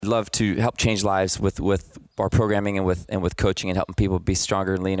love to help change lives with our programming and with coaching and helping people be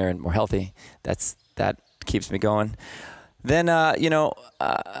stronger, leaner, and more healthy. That keeps me going. Then,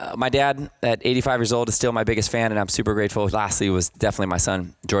 my dad at 85 years old is still my biggest fan, and I'm super grateful. Lastly was definitely my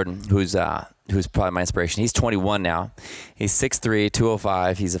son, Jordan, who's probably my inspiration. He's 21 now. He's 6'3",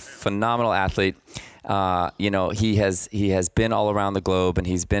 205. He's a phenomenal athlete. He has been all around the globe, and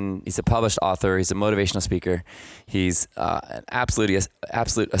he's a published author. He's a motivational speaker. He's an absolute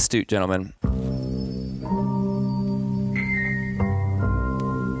astute gentleman.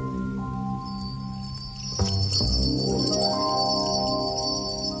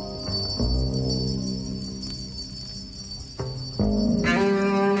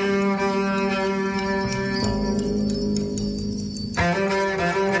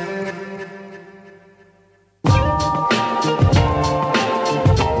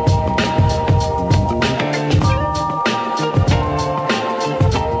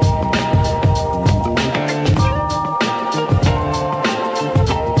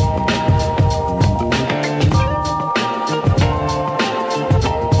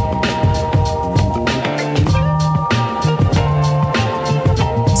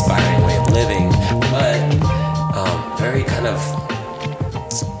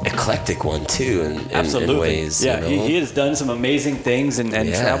 One too, in ways. Yeah, he has done some amazing things and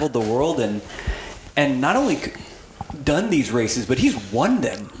traveled the world and not only done these races, but he's won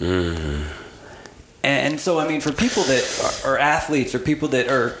them. Mm. And so, I mean, for people that are athletes or people that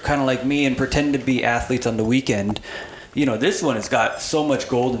are kind of like me and pretend to be athletes on the weekend, this one has got so much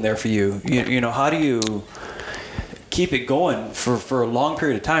gold in there for you. How do you keep it going for a long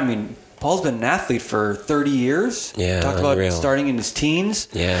period of time? I mean, Paul's been an athlete for 30 years. Yeah, talked about starting in his teens.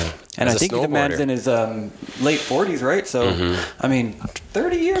 Yeah. And I think the man's in his late 40s, right? So, I mean,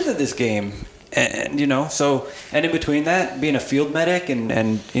 30 years of this game. And, and in between that, being a field medic and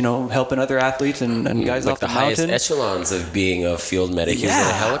helping other athletes and guys like off the mountain. Highest echelons of being a field medic. He was in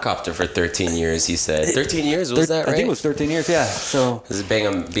a helicopter for 13 years, he said. 13 years, was that right? I think it was 13 years, yeah. So this is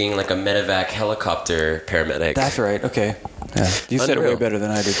being like a medevac helicopter paramedic. That's right, okay. Yeah. You said it way better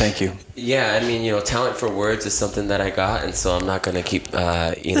than I did, thank you. Yeah, I mean, talent for words is something that I got, and so I'm not going to keep,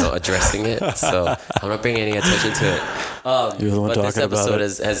 addressing it. So I'm not bringing any attention to it. You're the one talking about it. But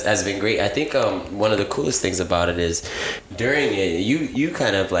this episode has been great. I think one of the coolest things about it is during it, you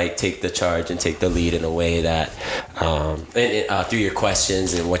kind of like take the charge and take the lead in a way that, through your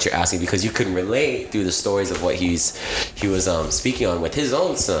questions and what you're asking, because you can relate through the stories of what he was speaking on with his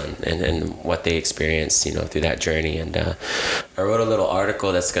own son and what they experienced, through that journey. And I wrote a little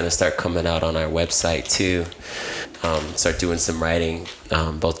article that's going to start coming out on our website too. Start doing some writing,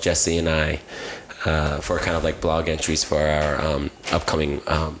 both Jesse and I, for kind of like blog entries for our upcoming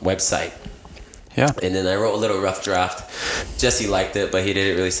website. Yeah. And then I wrote a little rough draft. Jesse liked it, but he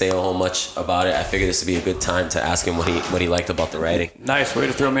didn't really say a whole much about it. I figured this would be a good time to ask him what he liked about the writing. Nice way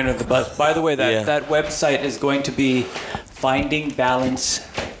to throw me under the bus. By the way, that website is going to be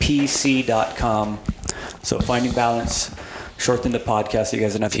findingbalancepc.com. So Finding Balance, shortened to podcast, so you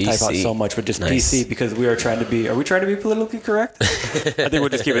guys don't have to type out so much, but just nice. PC, because we are trying to be politically correct? I think we'll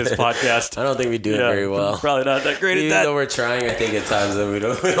just keep it as a podcast. I don't think we do it very well. Probably not that great at that. Even though we're trying, I think at times that we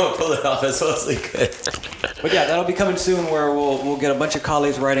don't pull it off as well as we could. But yeah, that'll be coming soon, where we'll get a bunch of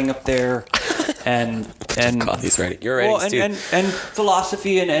colleagues writing up there, and colleagues writing. You're writing too. And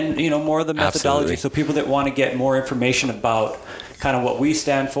philosophy and more of the methodology. Absolutely. So people that want to get more information about kind of what we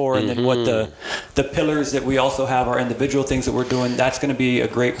stand for, and then what the pillars that we also have, our individual things that we're doing, that's going to be a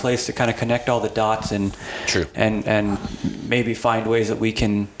great place to kind of connect all the dots and True. and maybe find ways that we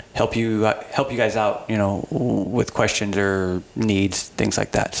can help you guys out, with questions or needs, things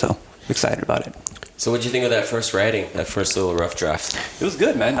like that. So excited about it. So what'd you think of that first writing, that first little rough draft? It was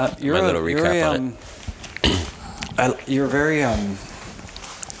good, man. My little recap on it. You're very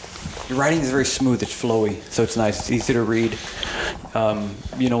your writing is very smooth. It's flowy, so it's nice. It's easy to read.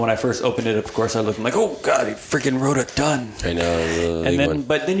 When I first opened it, of course, I looked like, oh God, he freaking wrote a ton. I know.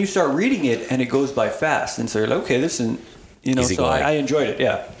 But then you start reading it, and it goes by fast, and so you're like, okay, this is, so I enjoyed it.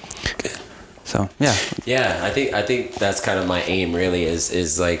 Yeah. Good. So yeah. Yeah, I think that's kind of my aim. Really,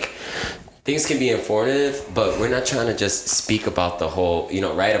 is like. Things can be informative, but we're not trying to just speak about the whole,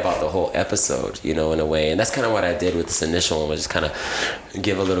 write about the whole episode, in a way. And that's kind of what I did with this initial one, was just kind of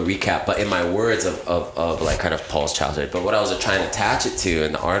give a little recap, but in my words of like kind of Paul's childhood. But what I was trying to attach it to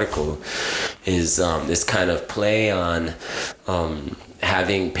in the article is this kind of play on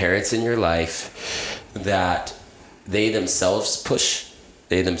having parents in your life that they themselves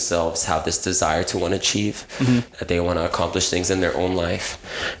have this desire to want to achieve, that they want to accomplish things in their own life,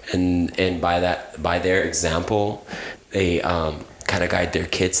 and by their example, they kind kind of guide their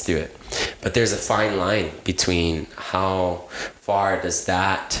kids through it. But there's a fine line between how far does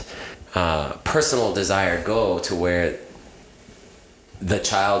that personal desire go to where the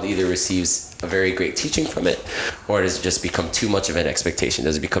child either receives a very great teaching from it, or does it just become too much of an expectation?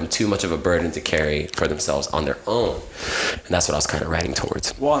 Does it become too much of a burden to carry for themselves on their own? And that's what I was kind of writing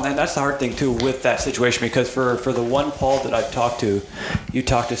towards. Well, and that's the hard thing too with that situation, because for the one Paul that I've talked to, you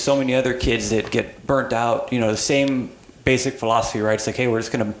talk to so many other kids that get burnt out. The same basic philosophy, right? It's like, hey, we're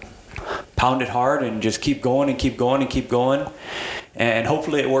just going to pound it hard and just keep going and keep going and keep going. And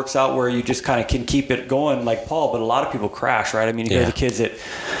hopefully it works out where you just kind of can keep it going like Paul, but a lot of people crash, right? I mean, you hear the kids at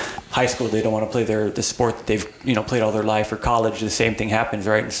high school, they don't want to play the sport that they've, played all their life, or college, the same thing happens,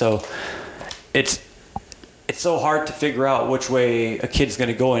 right? And so it's so hard to figure out which way a kid's going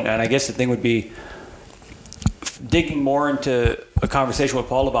to go. And I guess the thing would be digging more into a conversation with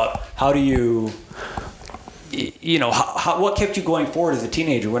Paul about how do you, what kept you going forward as a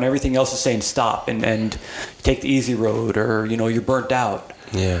teenager when everything else is saying stop and take the easy road, or you're burnt out.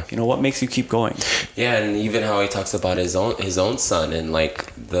 Yeah. What makes you keep going? Yeah, and even how he talks about his own son and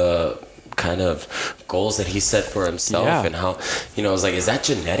like the kind of goals that he set for himself, and how it's like, is that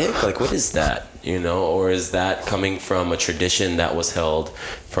genetic? Like, what is that? Or is that coming from a tradition that was held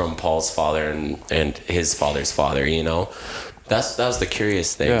from Paul's father and his father's father? That was the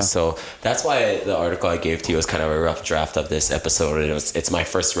curious thing. Yeah. So that's why the article I gave to you was kind of a rough draft of this episode. It's my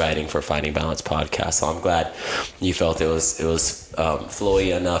first writing for Finding Balance podcast. So I'm glad you felt it was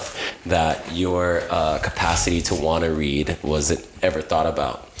flowy enough that your capacity to want to read wasn't ever thought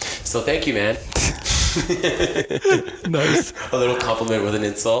about. So thank you, man. Nice. A little compliment with an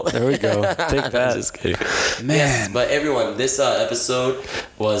insult. There we go. Take that. Just kidding. Man. Yes, but everyone, this episode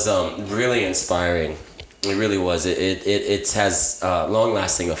was really inspiring. It really was. It has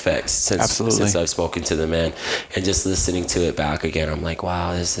long-lasting effects since I've spoken to the man, and just listening to it back again, I'm like,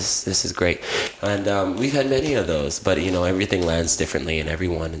 wow, this is great. And we've had many of those, but everything lands differently in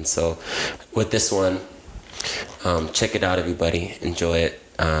everyone. And so with this one, check it out, everybody. Enjoy it.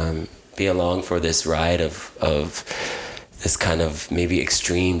 Be along for this ride of this kind of maybe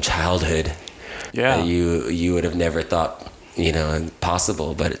extreme childhood that you would have never thought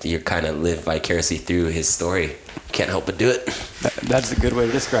possible, but you kind of live vicariously through his story. Can't help but do it. That's a good way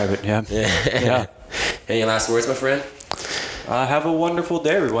to describe it. Yeah. Any last words, my friend? Have a wonderful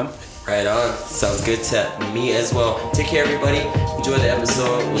day, everyone. Right on. Sounds good to me as well. Take care, everybody. Enjoy the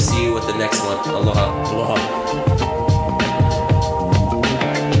episode. We'll see you with the next one. Aloha. Aloha.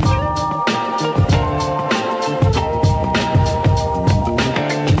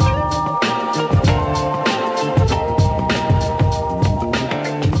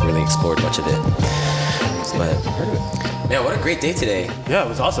 Much of it, but man, what a great day today. Yeah, it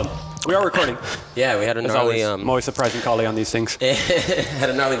was awesome. We are recording. Yeah, we had a gnarly. I'm always surprised and calling on these things. Had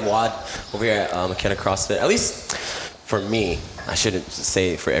a gnarly WOD over here at Makena CrossFit. At least for me, I shouldn't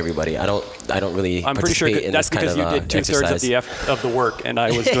say for everybody. I don't really. I'm pretty sure that's because you did 2/3 of the work, and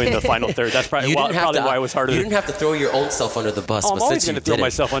I was doing the final third. That's probably why it was harder. You didn't have to throw your own self under the bus. I'm always going to throw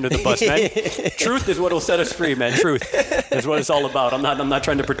myself under the bus, man. Truth is what will set us free, man. Truth is what it's all about. I'm not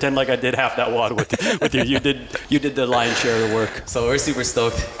trying to pretend like I did half that WOD with you. You did the lion's share of the work. So we're super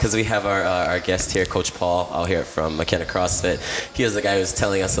stoked because we have our guest here, Coach Paul, out here from Makena CrossFit. He was the guy who was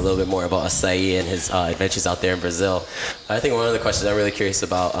telling us a little bit more about acai and his adventures out there in Brazil. I think one of the questions I'm really curious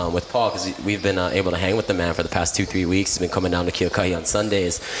about with Paul, because we've been able to hang with the man for the past 2-3 weeks. He's been coming down to Kiokahi on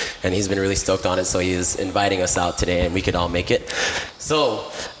Sundays, and he's been really stoked on it, so he is inviting us out today, and we could all make it. So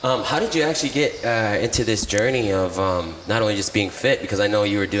how did you actually get into this journey of not only just being fit, because I know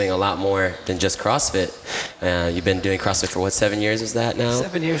you were doing a lot more than just CrossFit. You've been doing CrossFit for what, 7 years is that now?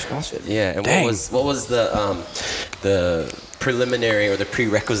 7 years CrossFit. Yeah, and what was the preliminary or the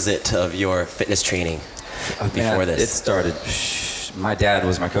prerequisite of your fitness training before this? It started. My dad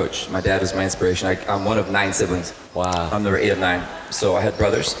was my coach. My dad was my inspiration. I'm one of 9 siblings. Wow. I'm number 8 of 9. So I had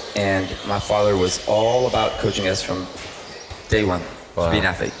brothers, and my father was all about coaching us from day one. Wow. To be an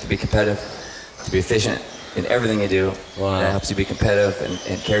athlete, to be competitive, to be efficient in everything you do. Wow. That helps you be competitive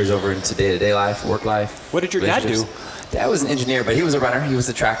and carries over into day-to-day life, work life. What did your dad do? Dad was an engineer, but he was a runner. He was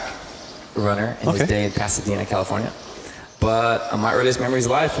a track runner in his day in Pasadena, California. But my earliest memories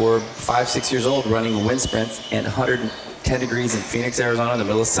of life were 5-6 years old, running wind sprints in 110 degrees in Phoenix, Arizona in the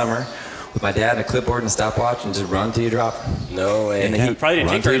middle of summer with my dad and a clipboard and a stopwatch and just run till you drop. No way. In the heat. Probably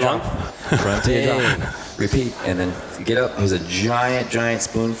didn't take very long. Run till you drop. Repeat. And then get up. It was a giant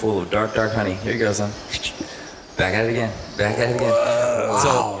spoonful of dark honey. Here you go, son. Back at it again.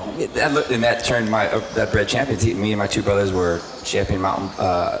 So that turned that bred champions. Me and my two brothers were champion mountain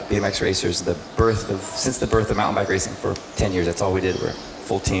BMX racers. Since the birth of mountain bike racing for 10 years. That's all we did. We're a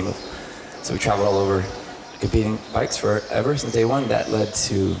full team so we traveled all over competing bikes forever since day one. That led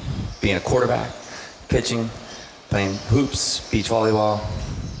to being a quarterback, pitching, playing hoops, beach volleyball,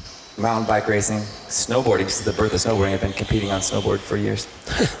 mountain bike racing, snowboarding. Since the birth of snowboarding, I've been competing on snowboard for years.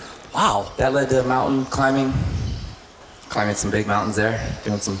 Wow. That led to mountain climbing some big mountains there,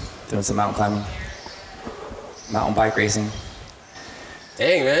 doing some mountain climbing, mountain bike racing.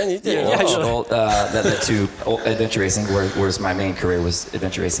 Dang, man, you did it. That led to adventure racing, whereas my main career was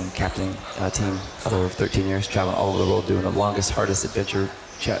adventure racing, captaining a team for 13 years, traveling all over the world, doing the longest, hardest adventure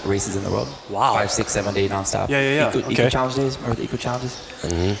races in the world. Wow. 5, 6, 7 day nonstop. Yeah. Eco challenge days. Remember the eco challenges?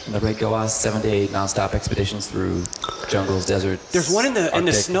 Mm-hmm. And the Great Goas, 7 day nonstop expeditions through jungles, deserts. There's one in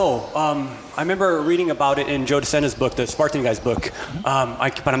the snow. I remember reading about it in Joe DeSenna's book, the Spartan Guy's book.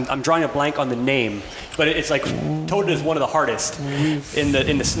 But I'm drawing a blank on the name. But it's like touted as one of the hardest in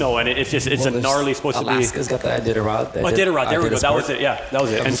the snow, and it's a gnarly supposed to be. Alaska's got the Iditarod. Iditarod. There we go. That was it. Yeah, that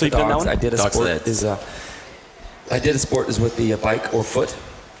was it. And so you've done that one. I did a sport is with the bike or foot.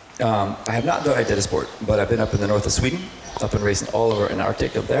 I have not done Sport, but I've been up in the north of Sweden, up and racing all over in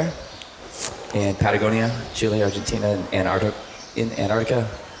Arctic up there, in Patagonia, Chile, Argentina, and Antarctica.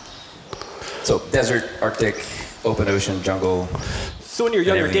 So desert, Arctic, open ocean, jungle. So in your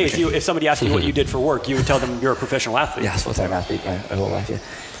younger days, if somebody asked you what you did for work, you would tell them you're a professional athlete. Yeah, I was a full-time athlete my whole life, yeah.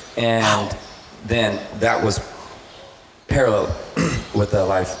 And then that was parallel with the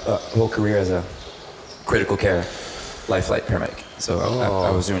whole career as a critical care life flight paramedic. So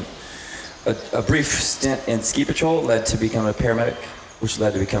I was doing a brief stint in ski patrol, led to become a paramedic, which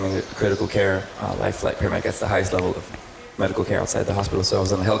led to becoming a critical care life flight paramedic. That's the highest level of medical care outside the hospital. So I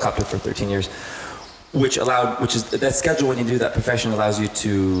was on the helicopter for 13 years, which is that schedule when you do that profession allows you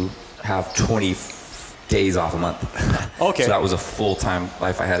to have 20 days off a month. Okay. So that was a full-time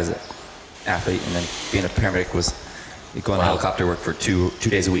life I had as an athlete, and then being a paramedic was going to helicopter work for two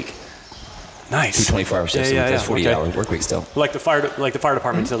days a week. Nice. 2 24-hour shifts. So that's 40-hour work week still. Like the fire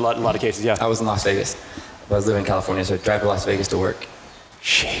departments in a lot of cases, yeah. I was in Las Vegas. I was living in California, so I'd drive to Las Vegas to work.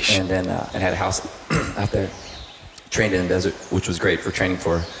 Sheesh. And then and had a house out there. Trained in the desert, which was great for training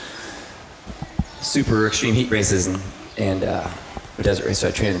for super extreme heat races and the desert race. So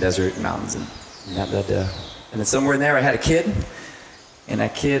I trained in the desert and mountains, and then somewhere in there I had a kid, and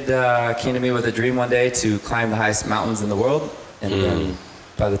that kid came to me with a dream one day to climb the highest mountains in the world, and then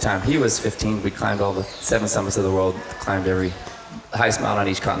by the time he was 15, we climbed all the 7 summits of the world, climbed every highest mountain on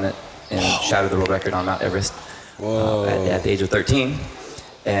each continent, and shattered the world record on Mount Everest at the age of 13,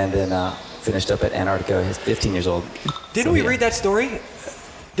 and then finished up at Antarctica. He's 15 years old. Didn't we read that story?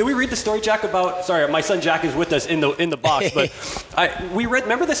 Did we read the story, Jack, about? Sorry, my son Jack is with us in the box, but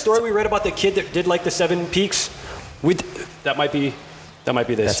remember the story we read about the kid that did like the 7 peaks? That might be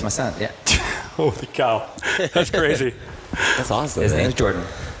this. That's my son. Yeah. Holy cow, that's crazy. That's awesome. His name's Jordan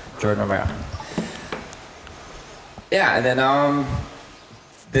Romero. Yeah, and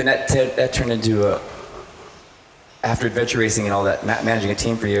then that turned into after adventure racing and all that, managing a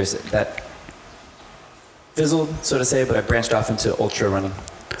team for years, that fizzled, so to say, but I branched off into ultra running.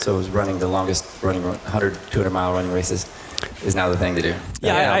 So I was running the longest 100, 200 mile running races is now the thing to do.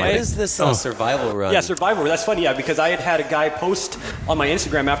 What is this survival run? Yeah, survival. That's funny, because I had a guy post on my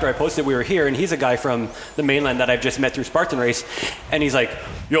Instagram after I posted we were here, and he's a guy from the mainland that I've just met through Spartan Race, and he's like,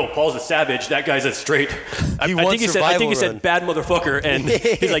 yo, Paul's a savage. That guy's a straight. I think he said bad motherfucker, and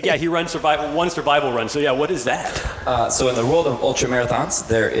he's like, yeah, he runs one survival run. So yeah, what is that? So in the world of ultra marathons,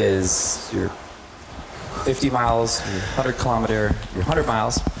 there is your 50 miles, your 100 kilometer, your 100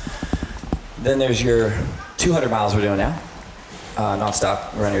 miles. Then there's your 200 miles we're doing now.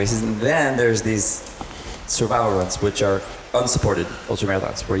 Non-stop running races, and then there's these survival runs, which are unsupported ultra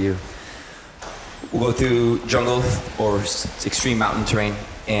marathons, where you go through jungle or extreme mountain terrain,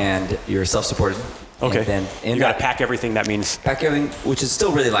 and you're self-supported. Okay. And then you got to pack everything. That means pack everything, which is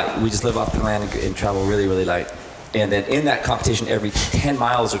still really light. We just live off the land and travel really, really light. And then in that competition, every 10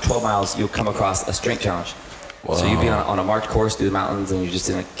 miles or 12 miles, you'll come across a strength challenge. Wow. So you'd be on a marked course through the mountains, and you're just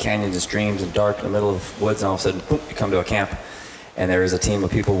in canyons and streams and dark in the middle of woods, and all of a sudden, boom, you come to a camp, and there is a team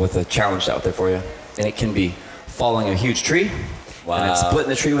of people with a challenge out there for you. And it can be falling a huge tree, and then splitting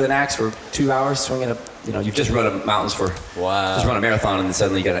the tree with an axe for 2 hours, swinging you've just run mountains for, just run a marathon, and then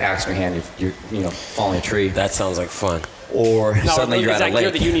suddenly you got an axe in your hand, you're falling a tree. That sounds like fun. Or suddenly you're at a lake. Is that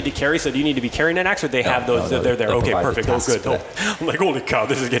gear that you need to carry? So do you need to be carrying an axe, or they have those? They're there. Okay, perfect. Oh, good. I'm like, holy cow,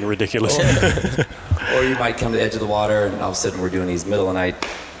 this is getting ridiculous. Or you might come to the edge of the water, and all of a sudden we're doing these middle of the night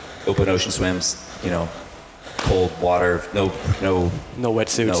open ocean swims, cold water, no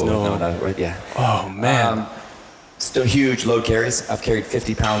wetsuits, no, yeah. Oh man. Still huge load carries. I've carried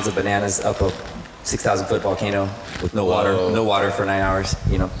 50 pounds of bananas up a 6,000 foot volcano with no water for 9 hours.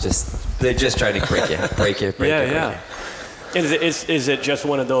 You know, they're just trying to break you. Yeah. And is it just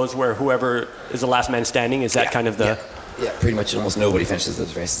one of those where whoever is the last man standing, is that kind of the... Yeah, pretty much almost nobody finishes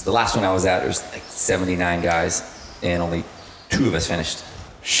those races. The last one I was at, there was like 79 guys, and only 2 of us finished.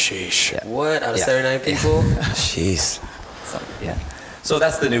 Sheesh. Yeah. What? Out of 79 people? Jeez. So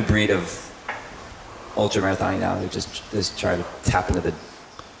that's the new breed of ultra marathoning now. They're just trying to tap into the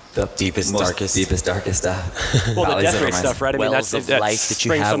deepest, darkest stuff. Well, the death race stuff, right? I mean, that's life that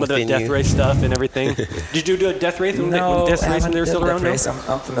you have some of the death race stuff and everything. Did you do a death race when they were still around? Race.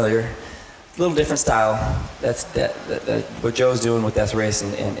 I'm familiar. A little different style. That's what Joe's doing with death race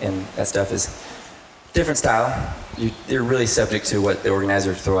and that stuff is different style. You're really subject to what the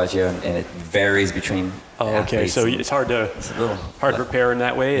organizer throw at you, and it varies between. Oh, okay. So it's hard to prepare in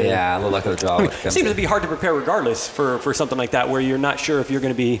that way. Yeah, a little luck of the draw. It seems to be hard to prepare regardless for something like that, where you're not sure if you're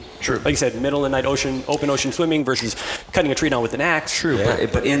going to be, like you said, middle of the night open ocean swimming versus cutting a tree down with an axe. True, yeah.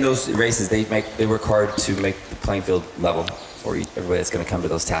 but in those races, they work hard to make the playing field level for everybody that's going to come to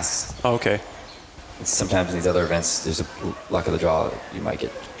those tasks. Oh, okay. And sometimes in these other events, there's a luck of the draw. You might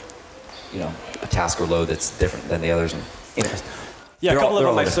get, a task or load that's different than the others. And, yeah, a couple of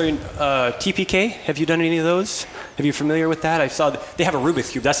them I've seen. TPK, have you done any of those? Are you familiar with that? I saw they have a Rubik's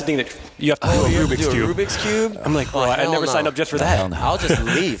Cube. That's the thing that you have to do. Rubik's Cube? I'm like, I never signed up just for that. I'll just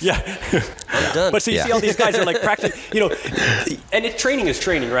leave. Yeah. I'm done. But so you see all these guys are like practicing, and training is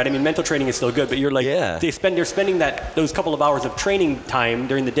training, right? I mean, mental training is still good, but you're like, they're spending those couple of hours of training time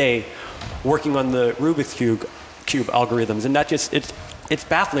during the day working on the Rubik's Cube algorithms, and that just, it's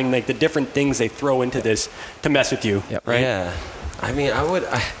baffling, like the different things they throw into this to mess with you, right? Yeah. I mean,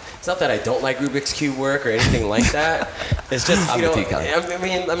 it's not that I don't like Rubik's Cube work or anything like that. It's just, I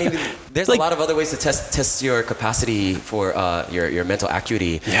mean, there's a lot of other ways to test your capacity for your mental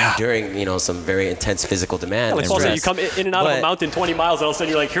acuity during, some very intense physical demand. Like also, you come in and out of a mountain 20 miles, and all of a sudden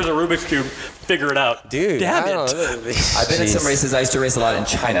you're like, here's a Rubik's Cube, figure it out. Dude, damn it. I've been in some races. I used to race a lot in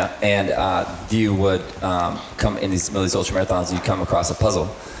China, and you would come in these ultra marathons, you come across a puzzle,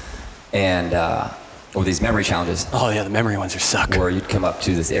 and or these memory challenges. Oh yeah, the memory ones are suck. Where you'd come up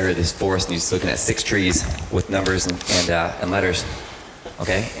to this area, this forest, and you're just looking at 6 trees with numbers and letters.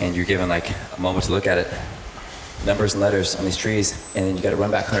 Okay, and you're given like a moment to look at it, numbers and letters on these trees, and then you got to run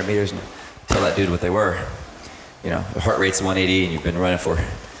back 100 meters and tell that dude what they were. The heart rate's 180, and you've been running for,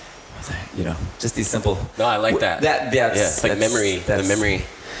 just these simple. No, I like that. That's like memory. The memory.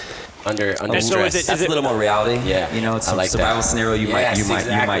 Under stress. That's a little more reality. Yeah, it's a survival scenario. You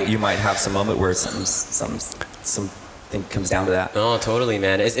might have some moment where something comes down to that. Oh, totally,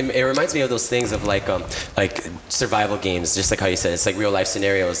 man. It reminds me of those things of like survival games, just like how you said. It's like real life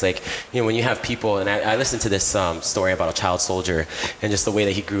scenarios. Like when you have people, and I listened to this story about a child soldier, and just the way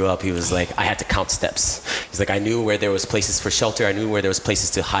that he grew up. He was like, I had to count steps. He's like, I knew where there was places for shelter. I knew where there was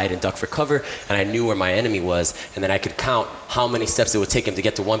places to hide and duck for cover, and I knew where my enemy was, and then I could count how many steps it would take him to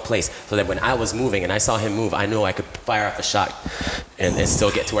get to one place, so that when I was moving and I saw him move, I knew I could fire off a shot and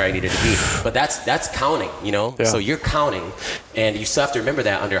still get to where I needed to be. But that's counting, Yeah. So you're counting, and you still have to remember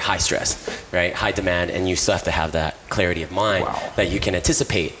that under high stress, right? High demand, and you still have to have that clarity of mind that you can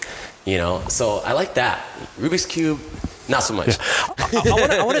anticipate, So I like that. Rubik's Cube, not so much. Yeah.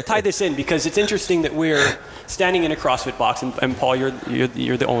 I want to tie this in because it's interesting that we're standing in a CrossFit box, and Paul, you're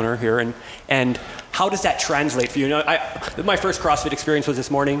the owner here, and how does that translate for you? My first CrossFit experience was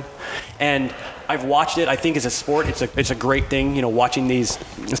this morning, and I've watched it. I think as a sport, it's a great thing. Watching these,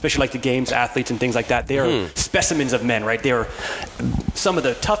 especially like the games athletes and things like that. They are specimens of men, right? They are some of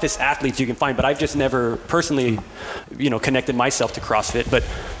the toughest athletes you can find. But I've just never personally, connected myself to CrossFit. But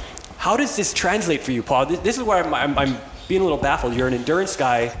how does this translate for you, Paul? This is where I'm being a little baffled. You're an endurance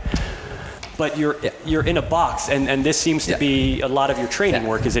guy, but you're in a box, and this seems to be a lot of your training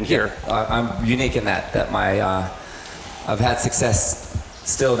work is in here. I'm unique in that my I've had success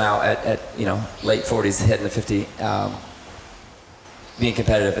still now at late 40s, heading to 50, being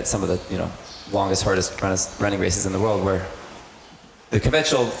competitive at some of the longest, hardest running races in the world, where the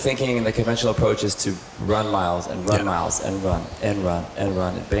conventional thinking and the conventional approach is to run miles and run miles and run and run and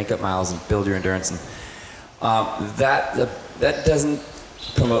run and bank up miles and build your endurance, and that doesn't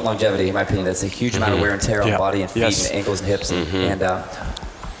promote longevity, in my opinion. That's a huge amount of wear and tear on the body and feet and ankles and hips, and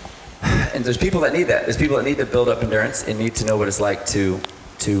there's people that need that. There's people that need to build up endurance and need to know what it's like to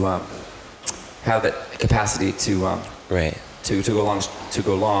have that capacity to go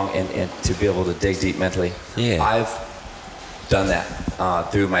long and to be able to dig deep mentally. I've done that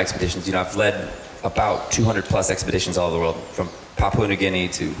through my expeditions. I've led about 200 plus expeditions all over the world, from Papua New Guinea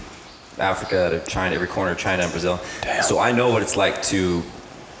to Africa to China, every corner of China and Brazil. Damn. So I know what it's like to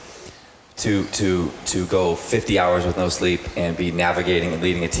go 50 hours with no sleep and be navigating and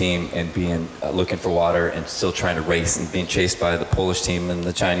leading a team and being looking for water and still trying to race and being chased by the Polish team and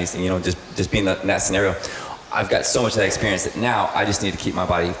the Chinese, and, you know, just being in that scenario. I've got so much of that experience that now I just need to keep my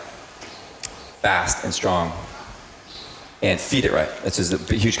body fast and strong and feed it right. That's just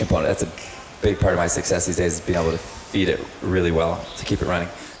a huge component. That's a big part of my success these days, is being able to feed it really well to keep it running.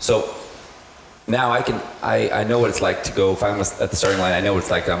 So now I know what it's like to go, if I'm at the starting line, I know what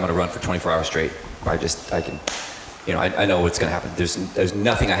it's like. I'm going to run for 24 hours straight. I know what's going to happen. There's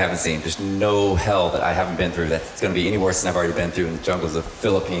nothing I haven't seen. There's no hell that I haven't been through that's going to be any worse than I've already been through in the jungles of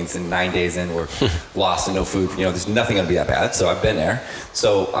Philippines, and 9 days in we're lost and no food. You know, there's nothing going to be that bad. So I've been there.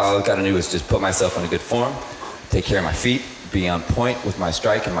 So all I've got to do is just put myself in a good form, take care of my feet, be on point with my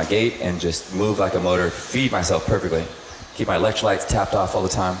strike and my gait, and just move like a motor, feed myself perfectly. Keep my electrolytes topped off all the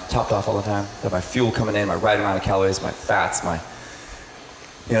time, have my fuel coming in, my right amount of calories, my fats, and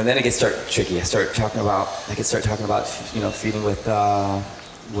then it gets tricky. I can start talking about, feeding with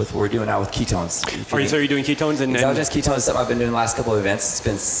what we're doing now with ketones. Are you doing ketones? Exogenous ketones is something I've been doing the last couple of events. It's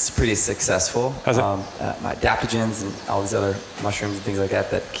been pretty successful. How's it? My adaptogens and all these other mushrooms and things like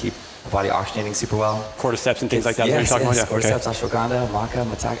that keep the body oxygenating super well. Cordyceps and things like that. Yes, what you're talking about? Cordyceps, ashwagandha, maca,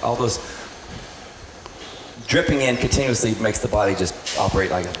 mataka, all those dripping in continuously makes the body just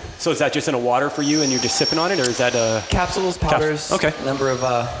operate like a... So is that just in a water for you and you're just sipping on it, or is that capsules, powders? Okay. Number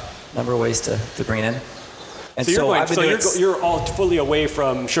of ways to bring it in. And so you're all fully away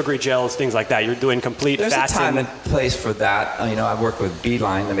from sugary gels, things like that. You're doing complete fasting. There's a time and place for that. I work with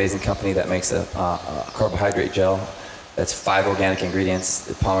Beeline, an amazing company that makes a carbohydrate gel that's 5 organic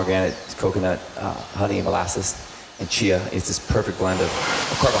ingredients: pomegranate, coconut, honey, and molasses, and chia. It's this perfect blend of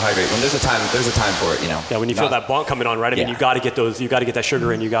carbohydrate. When there's a time for it, Yeah, when you feel that bonk coming on, right? I mean, you got to get those. You got to get that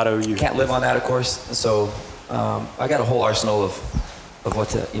sugar in. You can't live on that, of course. So I got a whole arsenal of what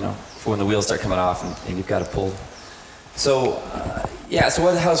to, for when the wheels start coming off and you've got to pull. So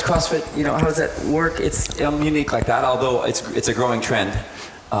so how's CrossFit? How does that work? It's unique like that. Although it's a growing trend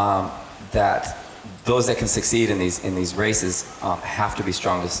that those that can succeed in these races have to be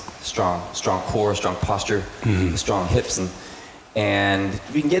strong core, strong posture, strong hips, and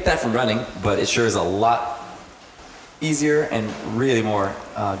we can get that from running, but it sure is a lot easier and really more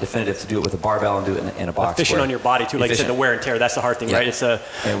definitive to do it with a barbell and do it in a box. Efficient on your body too, like you said, the wear and tear. That's the hard thing, right?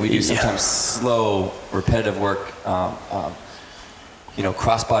 And we do sometimes slow, repetitive work,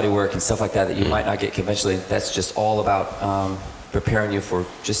 cross-body work and stuff like that you might not get conventionally. That's just all about preparing you for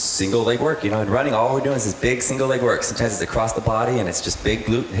just single leg work. In running, all we're doing is this big single leg work. Sometimes it's across the body and it's just big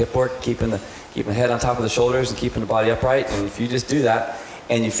glute and hip work, keeping the head on top of the shoulders and keeping the body upright. And if you just do that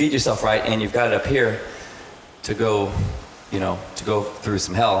and you feed yourself right and you've got it up here to go through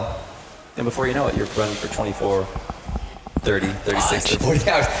some hell, then before you know it, you're running for 24, 30, 36 to 40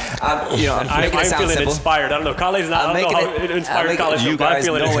 hours. I'm feeling simple. inspired. I don't know. Kale's not. I don't know how inspired Kale is, but I'm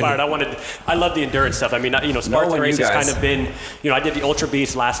feeling inspired. I love the endurance stuff. I mean, Spartan race has kind of been, I did the Ultra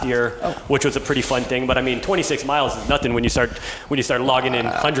Beast last year, which was a pretty fun thing. But I mean, 26 miles is nothing when you start logging in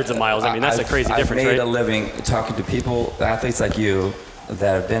hundreds of miles. I mean, that's a crazy difference, right? I've made a living talking to people, athletes like you,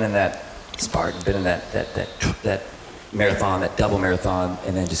 that have been in that Spartan, been in that marathon, that double marathon,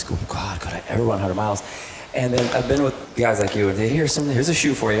 and then just go, God, could I ever run 100 miles? And then I've been with guys like you, and here's a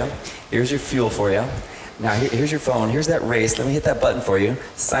shoe for you, here's your fuel for you. Now here's your phone, here's that race. Let me hit that button for you.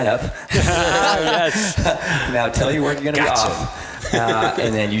 Sign up. Yes. Now tell your work you're gonna be off,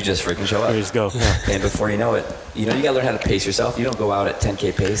 and then you just freaking show up. There you just go. Yeah. And before you know it, you gotta learn how to pace yourself. You don't go out at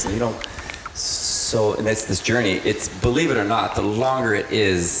 10K pace, and you don't. So, and it's this journey. It's, believe it or not, the longer it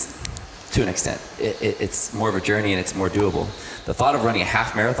is, to an extent, it's more of a journey and it's more doable. The thought of running a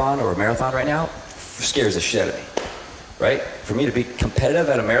half marathon or a marathon right now scares the shit out of me, right? For me to be competitive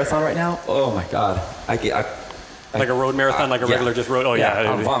at a marathon right now, oh my God. Like a road marathon, like a regular just road? Oh yeah.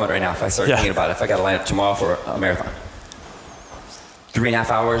 I'll vomit right now if I start thinking about it. If I got to line up tomorrow for a marathon. 3.5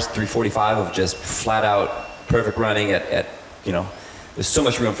 hours, 3:45 of just flat out perfect running at there's so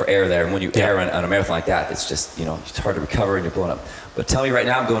much room for air there. And when you air on a marathon like that, it's just, it's hard to recover and you're blowing up. But tell me right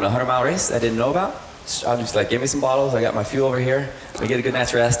now, I'm going a 100-mile race I didn't know about. I'm just like, give me some bottles. I got my fuel over here. Let me get a good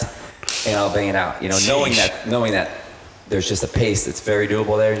night's rest. And I'll bang it out. Knowing that there's just a pace that's very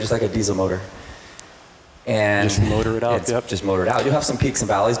doable there, just like a diesel motor. And just motor it out. Yep. Just motor it out. You'll have some peaks and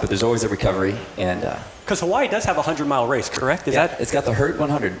valleys, but there's always a recovery. And because Hawaii does have a 100-mile race, correct? It's got the Hurt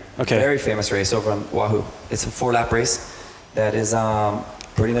 100. Okay. Very famous race over on Oahu. It's a 4-lap race. That is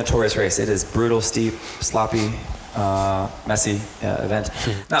pretty notorious race. It is brutal, steep, sloppy, messy event.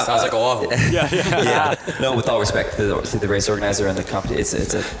 No, sounds like a waffle. Yeah. No, with all respect to the race organizer and the company, it's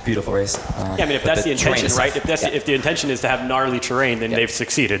a beautiful race. I mean, if that's the intention, right? If the intention is to have gnarly terrain, then they've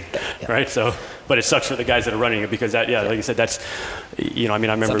succeeded, right? So, but it sucks for the guys that are running it because that, like you said, that's, I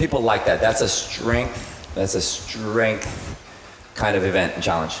remember. Some people like that. That's a strength kind of event and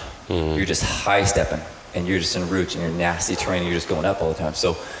challenge. Mm-hmm. You're just high stepping and you're just in roots and you're nasty terrain and you're just going up all the time.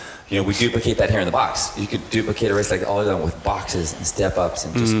 So, we duplicate that here in the box. You could duplicate a race like all of them with boxes and step ups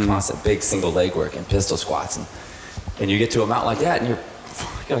and just constant big single leg work and pistol squats. And you get to a mountain like that and you're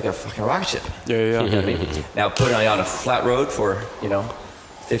like a fucking rocket ship. Yeah. You know what I mean? Now put it on a flat road for,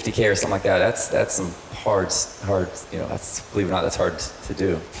 50K or something like that. That's some hard, that's, believe it or not, that's hard to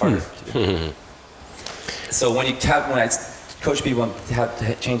do. Harder to do. So when I coach people on how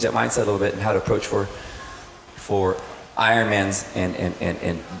to change that mindset a little bit and how to approach for Ironmans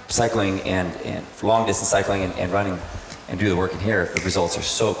and cycling and long distance cycling and running and do the work in here, the results are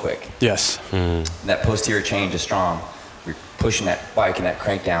so quick. Yes. That posterior change is strong. You're pushing that bike and that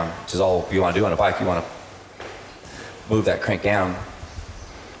crank down, which is all you want to do on a bike. You want to move that crank down,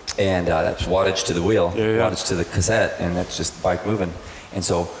 and that's wattage to the wheel, wattage to the cassette, and that's just the bike moving. And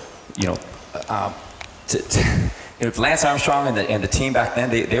so, if Lance Armstrong and the team back then,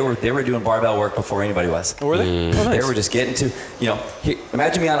 they were doing barbell work before anybody was. Oh, were they? Oh, nice. They were just getting to,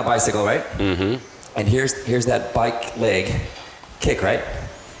 imagine me on a bicycle, right? Mm-hmm. And here's that bike leg kick, right?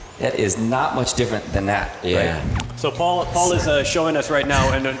 That is not much different than that, right? So Paul is showing us right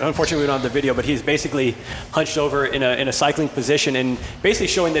now, and unfortunately we don't have the video, but he's basically hunched over in a cycling position and basically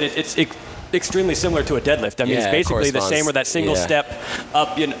showing that it's extremely similar to a deadlift. I mean, it's basically the same with that single step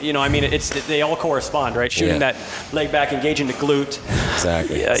up. They all correspond, right? Shooting that leg back, engaging the glute.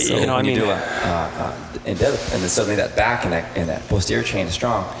 Exactly. You do in deadlift, and then suddenly that back and that posterior chain is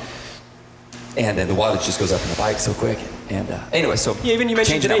strong, and then the wattage just goes up in the bike so quick. And anyway, so even you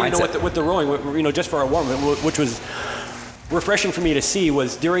mentioned today, with the rowing, just for our warm up, which was refreshing for me to see,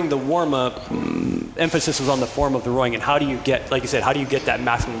 was during the warm-up, emphasis was on the form of the rowing and how do you get, like you said, how do you get that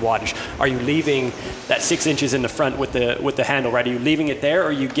maximum wattage? Are you leaving that 6 inches in the front with the handle, right? Are you leaving it there, or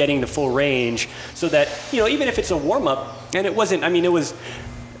are you getting the full range so that, even if it's a warm-up, and it wasn't, it was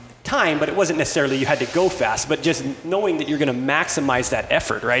time, but it wasn't necessarily you had to go fast, but just knowing that you're going to maximize that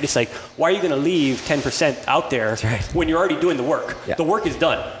effort, right? It's like, why are you going to leave 10% out there when you're already doing the work? Yeah. The work is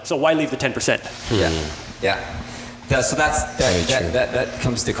done, so why leave the 10%? Yeah. So that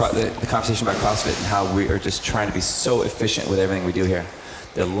comes to the conversation about CrossFit and how we are just trying to be so efficient with everything we do here.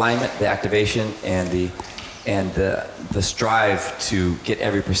 The alignment, the activation, and the strive to get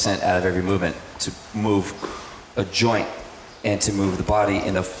every percent out of every movement, to move a joint and to move the body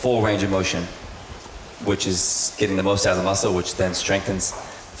in the full range of motion, which is getting the most out of the muscle, which then strengthens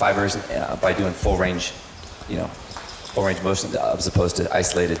fibers by doing full range motion as opposed to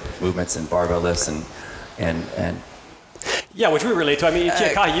isolated movements and barbell lifts and yeah, which we relate to.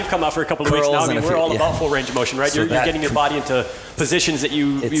 Kai, you've come out for a couple of weeks now. We're all about full range of motion, right? So you're getting your body into positions that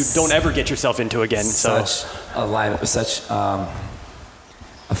you don't ever get yourself into again. Such alignment,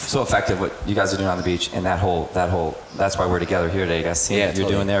 so effective what you guys are doing on the beach, and that whole. That's why we're together here today. You guys see what you're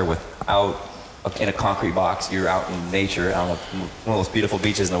doing there without in a concrete box. You're out in nature on one of the most beautiful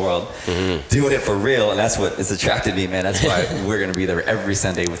beaches in the world, doing it for real, and that's what has attracted me, man. That's why we're going to be there every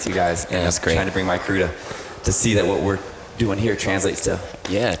Sunday with you guys. And that's great. Trying to bring my crew to see that what we're doing here translates to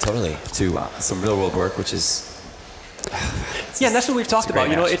some real world work, which is and that's what we've talked about.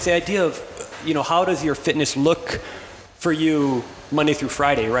 It's the idea of how does your fitness look for you Monday through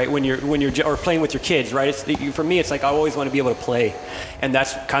Friday, right? When you're or playing with your kids, right? For me, it's like I always want to be able to play, and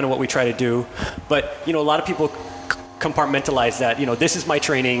that's kind of what we try to do. But a lot of people compartmentalize that. This is my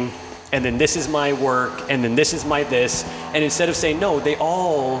training, and then this is my work, and then this is my this, and instead of saying no, they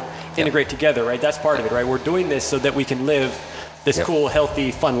all integrate together, right? That's part of it, right? We're doing this so that we can live this cool,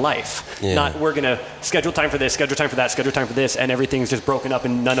 healthy, fun life. Not we're going to schedule time for this, schedule time for that, schedule time for this, and everything's just broken up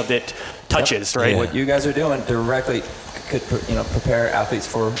and none of it touches, right? What you guys are doing directly could prepare athletes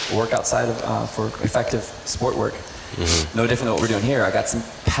for work outside of for effective sport work. Mm-hmm. No different than what we're doing here. I got some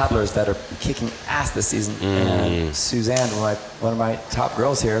paddlers that are kicking ass this season. And Suzanne, one of my top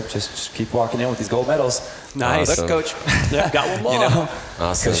girls here, just keep walking in with these gold medals. Nice. Awesome. Look, coach. Got one more.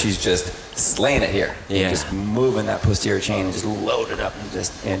 Awesome. Because she's just slaying it here. Yeah. Just moving that posterior chain and just loading it up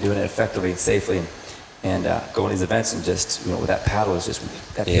and doing it effectively and safely and going to these events and just, with that paddle is just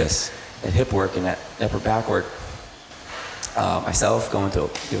that hip work and that upper back work. Myself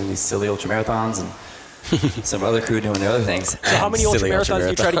doing these silly ultra marathons and some other crew doing their other things. So how many ultra marathons do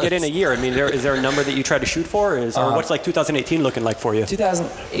you try to get in a year? Is there a number that you try to shoot for? Or what's 2018 looking like for you?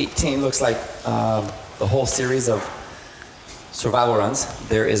 2018 looks like the whole series of survival runs.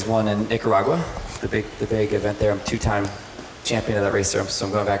 There is one in Nicaragua, the big event there. I'm 2-time champion of that race there, so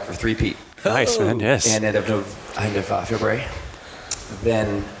I'm going back for 3-peat. Nice, man. Yes. And end of February.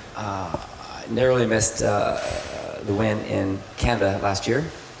 Then narrowly missed the win in Canada last year.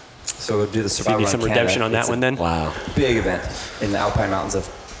 So we'll do the survival run. Some redemption on that one then. Wow. Big event in the Alpine Mountains of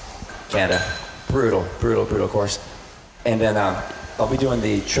Canada. Brutal course. And then I'll be doing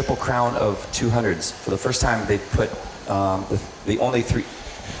the Triple Crown of 200s. For the first time, they put the only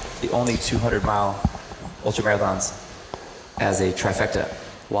 200-mile ultramarathons as a trifecta.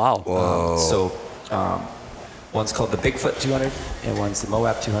 Wow. So one's called the Bigfoot 200, and one's the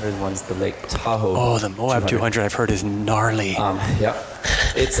Moab 200, and one's the Lake Tahoe. Oh, the Moab 200 I've heard is gnarly. Yeah.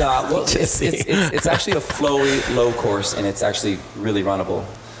 It's it's actually a flowy, low course, and it's actually really runnable.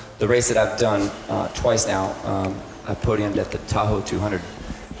 The race that I've done twice now, I podiumed at the Tahoe 200.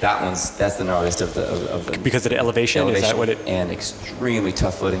 That's the gnarliest of the because of the elevation. Is that what it? And extremely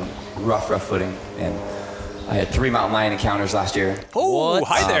tough footing, rough footing, and I had 3 mountain lion encounters last year. Oh,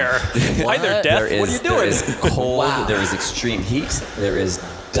 hi there. Hi there, Death. What are you doing? There is cold, there is extreme heat, there is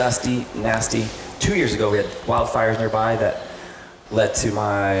dusty, nasty. 2 years ago, we had wildfires nearby that led to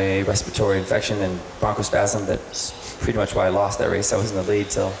my respiratory infection and bronchospasm. That's pretty much why I lost that race. I was in the lead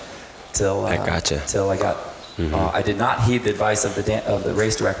till I got. I did not heed the advice of the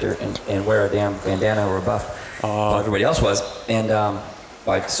race director and wear a damn bandana or a buff while everybody else was. And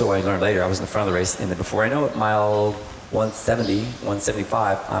so I learned later, I was in the front of the race, and then before I know it, mile 170,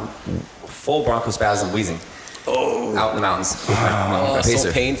 175, I'm full bronchospasm, wheezing, out in the mountains.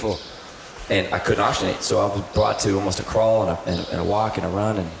 So painful. And I couldn't oxygenate, so I was brought to almost a crawl and a walk and a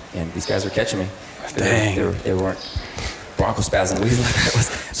run, and these guys were catching me. Dang. They weren't bronchospasm, wheezing like I was.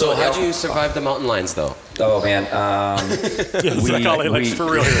 So how'd you survive the mountain lions, though? Oh man,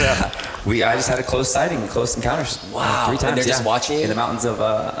 for real. Yeah. I just had a close sighting, close encounters. Wow. 3 times. And they're just watching you in the mountains of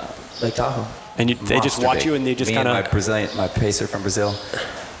Lake Tahoe. And they just watch you, and they just kind of. My pacer from Brazil,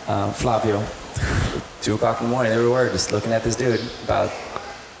 Flavio, 2 o'clock in the morning. There we were, just looking at this dude about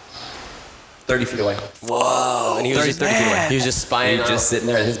 30 feet away. Whoa! And he was just 30 feet away. He was just spying. He was just sitting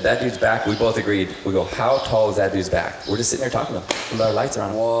there. That dude's back. We both agreed. We go, how tall is that dude's back? We're just sitting there talking to him. And our lights are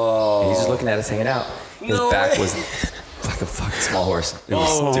on. Whoa! And he's just looking at us, hanging out. His back was like a fucking small horse. He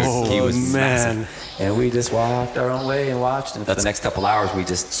was massive. And we just walked our own way and watched. And for the next couple hours, we're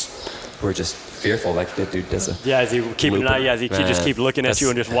just fearful, like that dude does. As he keep an eye, as he just keep looking at you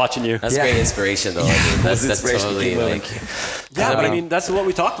and just watching you. That's great inspiration, though. I mean, that's totally like. Yeah, but I mean, that's what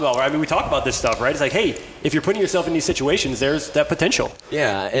we talked about. Right? I mean, we talk about this stuff, right? It's like, hey, if you're putting yourself in these situations, there's that potential.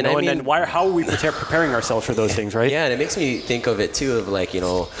 Yeah, and and then how are we preparing ourselves for those things, right? Yeah, and it makes me think of it too, of like,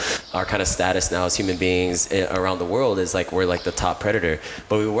 our kind of status now as human beings around the world is like we're like the top predator,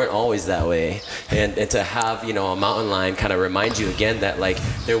 but we weren't always that way. And to have a mountain lion kind of remind you again that like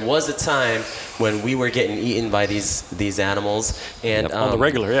there was a time when we were getting eaten by these animals, and on the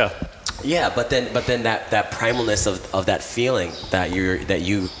regular, yeah. Yeah, but then that primalness of that feeling that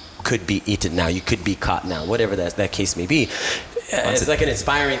you could be eaten now, you could be caught now, whatever that case may be. It's like an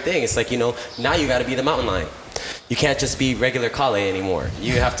inspiring thing. It's like, now you got to be the mountain lion. You can't just be regular Kale anymore.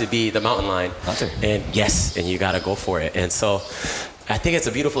 You have to be the mountain lion. And you got to go for it. And so I think it's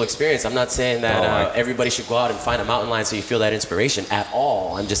a beautiful experience. I'm not saying that everybody should go out and find a mountain lion so you feel that inspiration at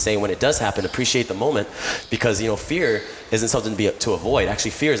all. I'm just saying when it does happen, appreciate the moment, because fear isn't something to avoid.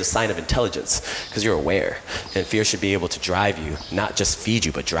 Actually, fear is a sign of intelligence because you're aware, and fear should be able to drive you, not just feed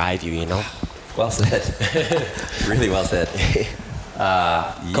you, but drive you. Well said. Really well said.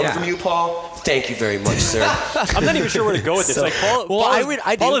 Coming from you, Paul. Thank you very much, sir. I'm not even sure where to go with this.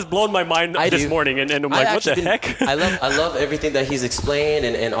 Paul has blown my mind this morning, and I'm like, what the heck? I love everything that he's explained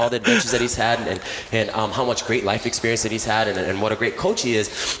and all the adventures that he's had and how much great life experience that he's had and what a great coach he is.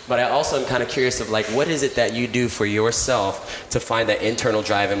 But I also am kind of curious of like, what is it that you do for yourself to find that internal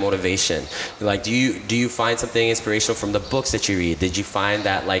drive and motivation? Like, do you find something inspirational from the books that you read? Did you find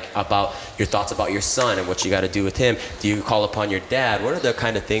that like about your thoughts about your son and what you got to do with him? Do you call upon your dad? What are the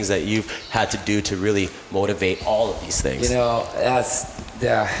kind of things that you've had to do to really motivate all of these things? It all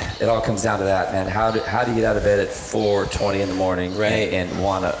comes down to that, man. How do you get out of bed at 4:20 in the morning, right, and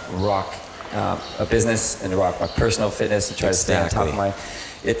want to rock a business and rock my personal fitness and try to stay on top of my.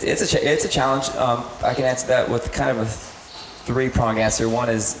 It's a challenge. I can answer that with kind of a 3-pronged answer. One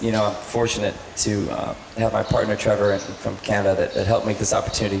is, I'm fortunate to have my partner Trevor from Canada that helped make this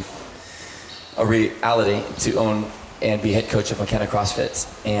opportunity a reality to own and be head coach of Makena CrossFit.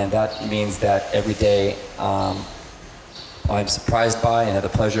 And that means that every day I'm surprised by and have the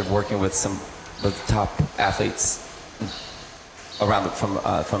pleasure of working with some of the top athletes around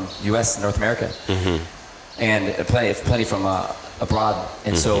from U.S. and North America, and plenty from abroad.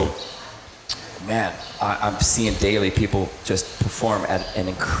 And so, man, I'm seeing daily people just perform at an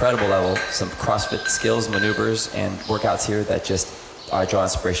incredible level. Some CrossFit skills, maneuvers, and workouts here that just I draw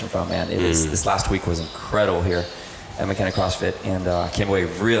inspiration from. Man, it is. This last week was incredible here at Makena CrossFit, and I came away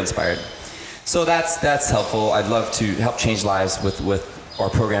real inspired. So that's helpful. I'd love to help change lives with our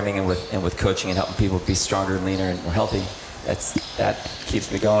programming and with coaching and helping people be stronger and leaner and more healthy. That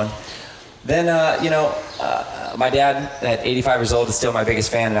keeps me going. Then my dad at 85 years old is still my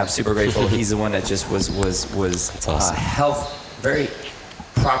biggest fan, and I'm super grateful. He's the one that just was awesome. Very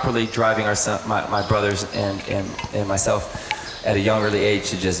properly driving our son, my brothers and myself at a young early age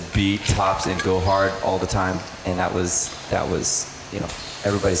to just beat tops and go hard all the time. And that was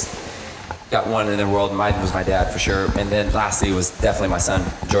everybody's got one in their world. Mine was my dad for sure. And then lastly was definitely my son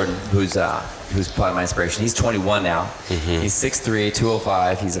Jordan, who's probably my inspiration. He's 21 now. He's 6'3",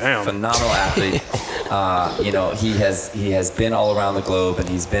 205. He's a phenomenal athlete. He has been all around the globe, and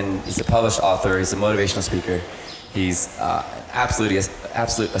he's a published author. He's a motivational speaker. He's absolute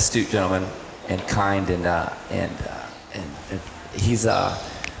astute gentleman and kind, and he's a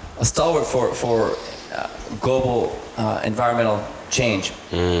stalwart for global environmental change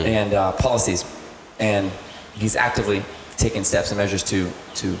and policies, and he's actively taking steps and measures to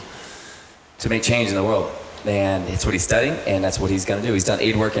make change in the world. And it's what he's studying, and that's what he's going to do. He's done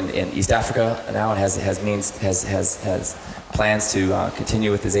aid work in East Africa now, and has plans to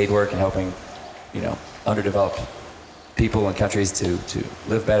continue with his aid work and helping underdeveloped people and countries to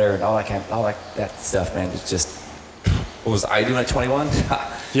live better and all that stuff. Man, it's just, what was I doing at 21?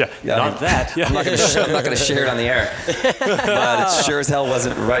 Yeah, not that. Yeah. I'm not going to share it on the air, but it sure as hell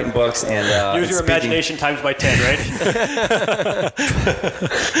wasn't writing books and use your imagination times by 10, right?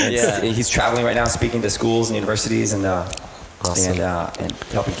 He's traveling right now, speaking to schools and universities and awesome. and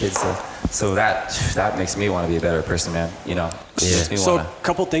helping kids. So that makes me want to be a better person, man. So a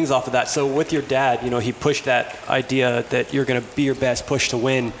couple things off of that. So with your dad, he pushed that idea that you're going to be your best, push to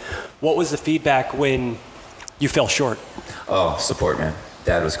win. What was the feedback when you fell short? Oh, support, man.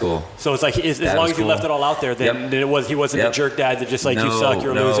 Dad was cool. So it's like as long as you left it all out there, then he wasn't a jerk dad that just like, you suck,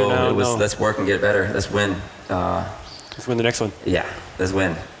 you're a loser now. It was, let's work and get better. Let's win. Let's win the next one. Yeah, let's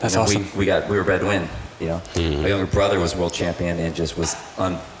win. That's awesome. We were bred to win. My younger brother was world champion and just was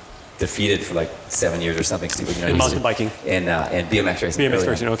undefeated for like 7 years or something stupid. In mountain biking. And BMX racing. BMX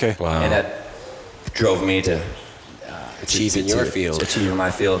racing, okay. Wow. And that drove me to achieve in your field. Achieve in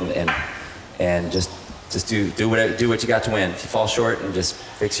my field and just do what you got to win. If you fall short, and just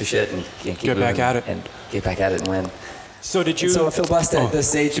fix your shit and keep get back at it and get back at it and win. So did you? And so I feel blessed at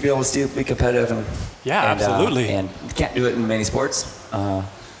this age to be able to still be competitive absolutely. And you can't do it in many sports,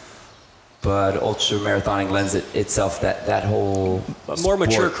 but ultra marathoning lends itself that whole more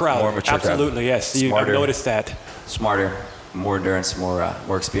mature crowd. More mature absolutely, crowd. Yes. I've noticed that. Smarter, more endurance,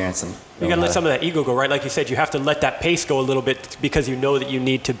 more experience, and you got to let some of that ego go, right? Like you said, you have to let that pace go a little bit because you know that you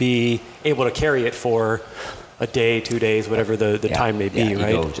need to be able to carry it for a day, 2 days, whatever the time may be,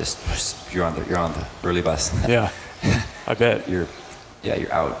 right? Ego just you're on the early bus. Yeah, I bet you're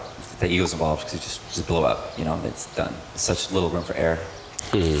out. The ego's involved because you just blow up. It's done. Such little room for error.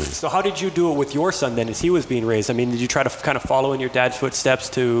 So how did you do it with your son then as he was being raised? I mean, did you try to kind of follow in your dad's footsteps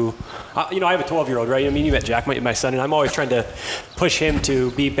to, I have a 12-year-old, right? I mean, you met Jack, my son, and I'm always trying to push him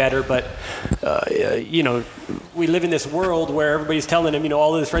to be better, but, we live in this world where everybody's telling him,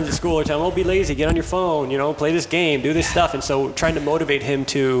 all of his friends at school are telling him, be lazy, get on your phone, play this game, do this stuff. And so trying to motivate him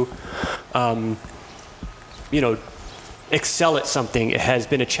to, excel at something has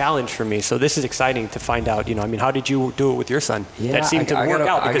been a challenge for me. So this is exciting to find out. How did you do it with your son? Yeah, that seemed to work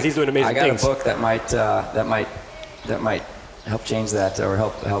out because he's doing amazing things. I got a book that might help change that or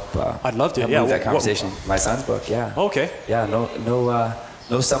help. I'd love to. Move that conversation. My son's book. Yeah. Okay. Yeah.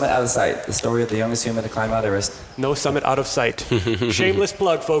 No summit out of sight. The story of the youngest human to climb Mount Everest. No summit out of sight. Shameless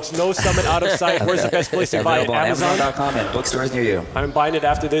plug, folks. No summit out of sight. Where's the best place to buy it? Amazon.com and bookstores near you. I'm buying it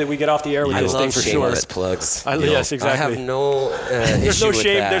after we get off the air with this thing for sure. Shameless plugs. Yes, exactly. I have no there's issue no shame. with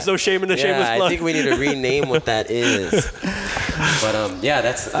that. There's no shame in the shameless plug. I think we need to rename what that is. But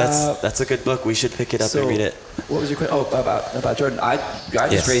that's a good book. We should pick it up and read it. What was your question? Oh, about Jordan. I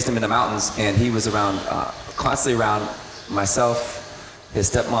just raised him in the mountains, and he was constantly around myself, his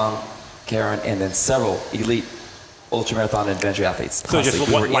stepmom, Karen, and then several elite ultramarathon adventure athletes. So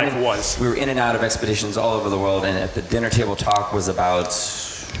just what life was. We were in and out of expeditions all over the world, and at the dinner table talk was about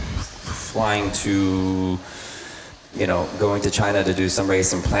flying to, going to China to do some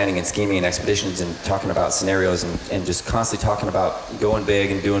race and planning and scheming and expeditions and talking about scenarios and just constantly talking about going big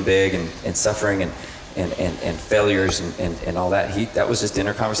and doing big and suffering and failures and all that. That was just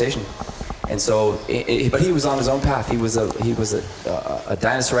inner conversation. And so, but he was on his own path. He was a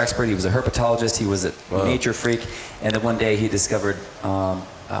dinosaur expert. He was a herpetologist. He was a nature freak. And then one day he discovered,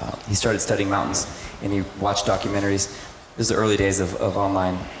 he started studying mountains, and he watched documentaries. This is the early days of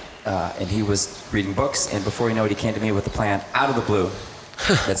online, and he was reading books. And before you know it, he came to me with a plan out of the blue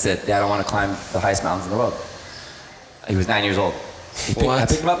that said, "Dad, I want to climb the highest mountains in the world." He was 9 years old. I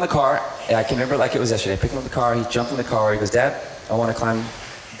picked him up in the car. I can remember it like it was yesterday. I picked him up in the car. He jumped in the car. He goes, "Dad, I want to climb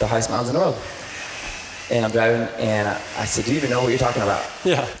the highest mountains in the world." And I'm driving, and I said, "Do you even know what you're talking about?"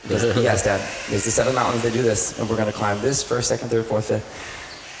 Yeah. He goes, "Yes, Dad. There's the 7 mountains. They do this, and we're going to climb this first, second, third, fourth, fifth."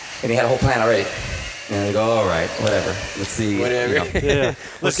 And he had a whole plan already. And I go, "All right, whatever. Let's see." Whatever. You know. Yeah.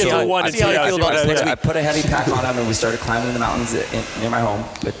 Let's get to one and see how you feel about it. I put a heavy pack on him, and we started climbing in the mountains near my home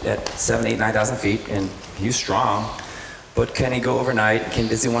at 7, 8, 9,000 feet. And he was strong. But can he go overnight?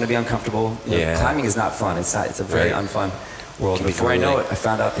 Does he want to be uncomfortable? You know, climbing is not fun. It's a very unfun world. Before I know it, I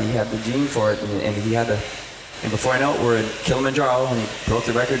found out that he had the gene for it, and he had the. And before I know it, we're in Kilimanjaro, and he broke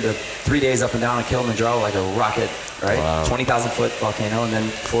the record of 3 days up and down in Kilimanjaro like a rocket, right? Wow. 20,000 foot volcano, and then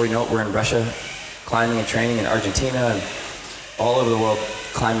before you know it, we're in Russia, climbing and training in Argentina, and all over the world,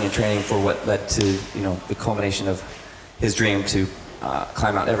 climbing and training for what led to the culmination of his dream to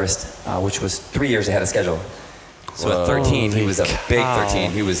climb Mount Everest, which was 3 years ahead of schedule. So at 13, he was a big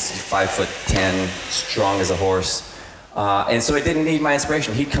 13. He was 5'10", strong as a horse. And so I didn't need my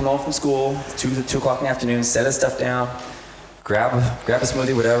inspiration. He'd come home from school, 2 o'clock in the afternoon, set his stuff down, grab a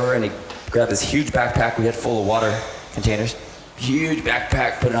smoothie, whatever, and he'd grab this huge backpack we had full of water containers. Huge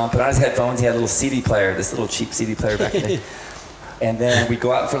backpack, put on his headphones. He had a little CD player, this little cheap CD player back then. And then we'd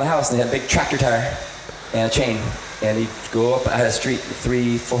go out in front of the house, and he had a big tractor tire and a chain. And he'd go up, I had a street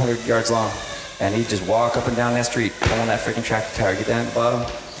 300-400 yards long. And he'd just walk up and down that street, pulling that freaking tractor tire, get down at the bottom.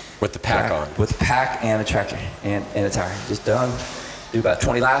 With the pack on. With the pack and the tractor and a tire. Just done. Do about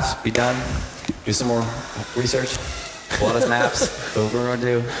 20 laps, be done. Do some more research. Pull out his maps. Do what we're going to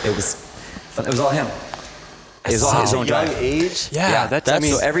do. It was fun. It was all him. It was all his own drive. Age? Yeah. That's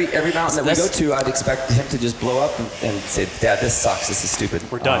so every mountain that we go to, I'd expect him to just blow up and say, "Dad, this sucks. This is stupid.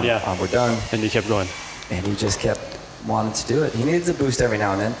 We're done, we're done." And he kept going. And he just kept wanting to do it. He needs a boost every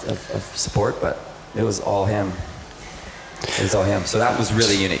now and then of support, but it was all him. It was all him. So that was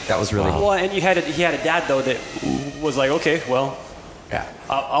really unique. That was really Well, and he had a dad, though, that was like, "Okay, well,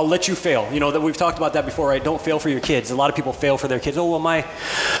 I'll let you fail." That we've talked about that before, right? Don't fail for your kids. A lot of people fail for their kids. "Oh, well,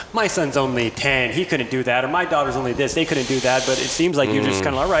 my son's only 10. He couldn't do that." Or "My daughter's only this. They couldn't do that." But it seems like you're just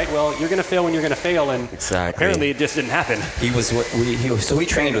kind of, "All right, well, you're going to fail when you're going to fail." And apparently it just didn't happen. So we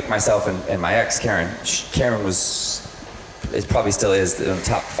trained with myself and my ex, Karen. Karen it probably still is the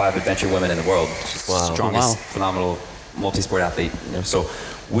top 5 adventure women in the world. Strongest, phenomenal multi-sport athlete. So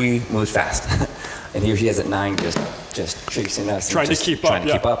we moved fast. And here she is at 9, just chasing us. Trying to keep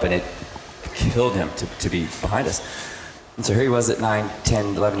up, and it killed him to be behind us. And so here he was at 9,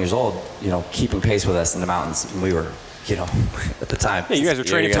 10, 11 years old, keeping pace with us in the mountains. And we were, at the time. Yeah, you guys were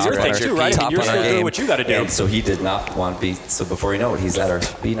training for your thing too, right? You're still doing what you got to do. And so he did not want to be, so before you know it, he's at our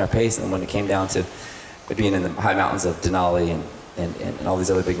speed and our pace. And when it came down to being in the high mountains of Denali and all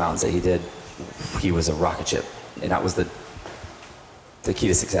these other big mountains that he did, he was a rocket ship. And that was the key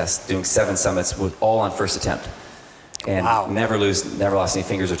to success, doing 7 summits all on first attempt. And never lost any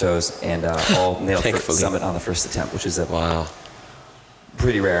fingers or toes, and all nailed the summit on the first attempt, which is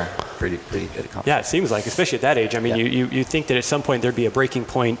pretty rare, pretty good accomplishment. Yeah, it seems like, especially at that age. I mean, you think that at some point there'd be a breaking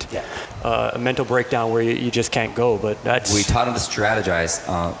point, a mental breakdown where you just can't go, but that's... We taught him to strategize,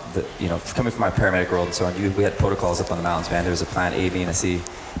 coming from my paramedic world and so on, we had protocols up on the mountains, man. There was a plan A, B, and a C,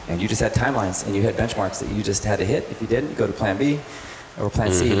 and you just had timelines, and you had benchmarks that you just had to hit. If you didn't, you go to plan B or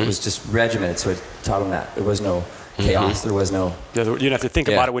plan C. It was just regimented, so I taught him that. There was no chaos, there was no... You didn't have to think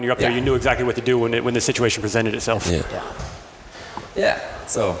about it when you're up there. You knew exactly what to do when the situation presented itself. Yeah,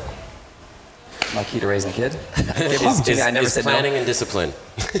 so my key to raising a kid. I never said planning and discipline.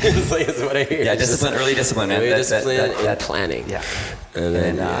 That's what I hear. Yeah, discipline, early discipline, man. Early discipline and planning. Yeah.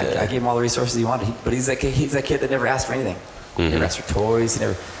 And I gave him all the resources he wanted. But he's that kid that never asked for anything. He never asked for toys. He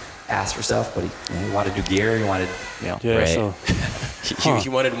never asked for stuff. But he wanted to do gear. He wanted, So. He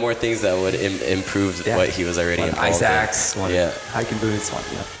wanted more things that would improve what he was already involved in. Ice axe, hiking boots,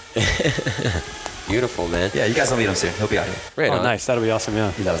 Beautiful, man. Yeah, you guys will meet him soon. He'll be out here. Right on. Nice. That'll be awesome,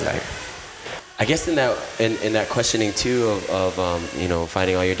 yeah. He loves it out here. I guess in that questioning too of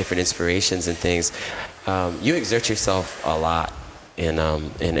finding all your different inspirations and things, you exert yourself a lot in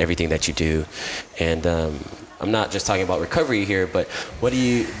everything that you do, and I'm not just talking about recovery here, but what do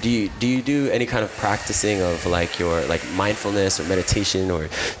you do any kind of practicing of like your like mindfulness or meditation, or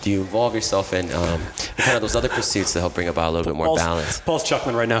do you involve yourself in kind of those other pursuits to help bring about a little bit more balance? Paul's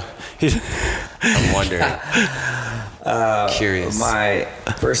chuckling right now. I'm wondering. Curious. My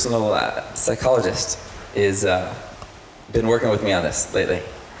personal psychologist is been working with me on this lately.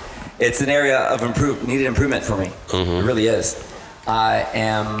 It's an area of needed improvement for me. It really is. I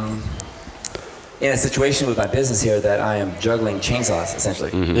am in a situation with my business here that I am juggling chainsaws, essentially.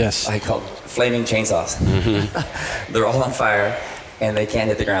 Yes. I call flaming chainsaws. They're all on fire, and they can't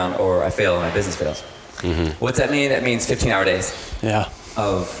hit the ground, or I fail and my business fails. What's that mean? That means 15-hour days. Yeah.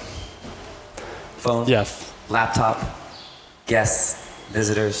 Of phone, laptop, guests,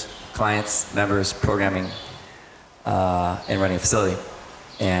 visitors, clients, members, programming, and running a facility.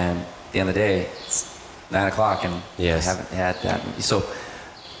 And at the end of the day, it's 9 o'clock, and I haven't had that. So,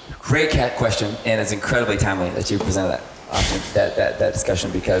 great question, and it's incredibly timely that you presented that option, that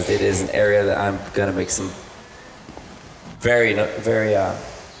discussion, because it is an area that I'm going to make some very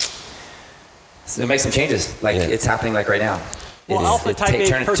make some changes. Like it's happening like right now. Well, alpha type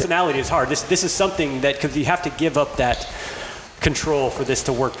A personality is hard. This is something that, because you have to give up that control for this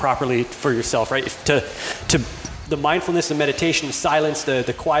to work properly for yourself, right? To the mindfulness, the meditation, silence,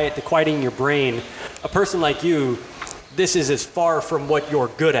 the quieting your brain. A person like you, this is as far from what you're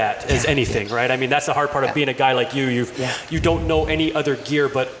good at as anything, right? I mean, that's the hard part of being a guy like you. You don't know any other gear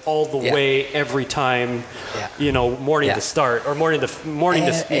but all the way every time, morning to start or morning to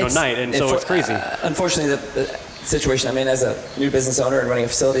night, and so it's crazy. Unfortunately, the situation I'm in as a new business owner and running a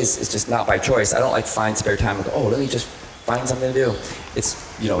facility is just not by choice. I don't like find spare time and go, let me just find something to do. It's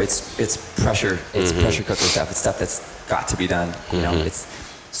pressure. It's pressure cooker stuff. It's stuff that's got to be done. It's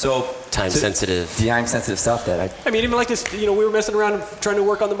so time-sensitive stuff that I mean, even like this, we were messing around trying to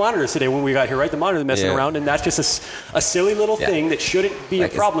work on the monitors today when we got here, right? The monitor messing around, and that's just a silly little thing that shouldn't be a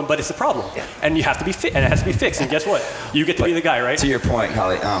problem, but it's a problem. And you have to be fit, and it has to be fixed. And guess what? You get to be the guy, right? To your point,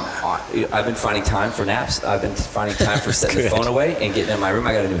 Holly, I've been finding time for naps. I've been finding time for setting the phone away and getting in my room.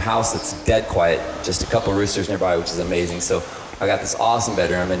 I got a new house that's dead quiet, just a couple roosters nearby, which is amazing. So I got this awesome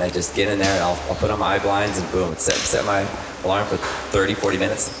bedroom, and I just get in there, and I'll put on my eye blinds, and boom, set my alarm for 30, 40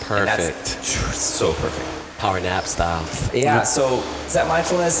 minutes. Perfect. So perfect. Power nap style. Yeah, so is that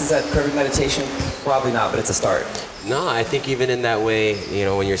mindfulness? Is that perfect meditation? Probably not, but it's a start. No, I think even in that way,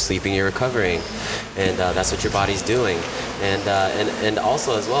 when you're sleeping, you're recovering, and that's what your body's doing. And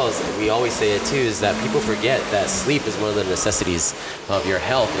also, as well as we always say it too, is that people forget that sleep is one of the necessities of your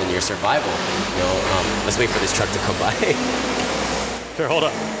health and your survival. Let's wait for this truck to come by. Here, hold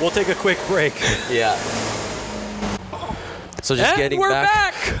up. We'll take a quick break. Yeah. So just getting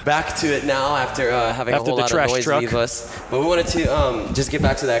back to it now after having a whole lot of noise leave us. But we wanted to just get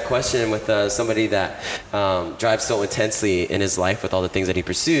back to that question with somebody that drives so intensely in his life with all the things that he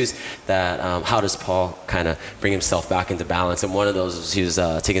pursues, that how does Paul kind of bring himself back into balance? And one of those was he was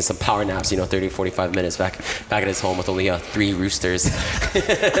taking some power naps, 30, 45 minutes back at his home with only 3 roosters.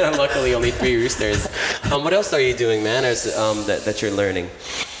 Luckily, only 3 roosters. What else are you doing, man, that you're learning,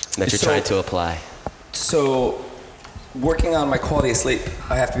 that you're trying to apply? So, working on my quality of sleep,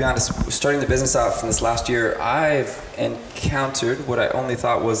 I have to be honest, starting the business out from this last year, I've encountered what I only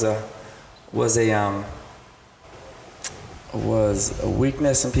thought was a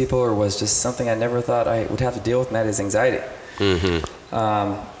weakness in people, or was just something I never thought I would have to deal with, and that is anxiety.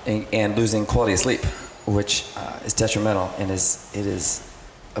 And losing quality of sleep, which is detrimental, and it is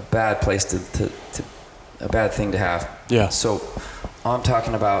a bad place to a bad thing to have. Yeah. So I'm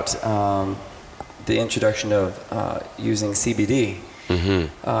talking about the introduction of using CBD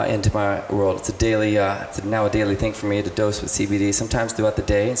into my world. It's now a daily thing for me to dose with CBD, sometimes throughout the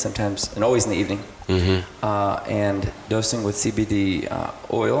day, and always in the evening. And dosing with CBD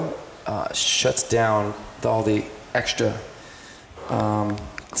oil shuts down all the extra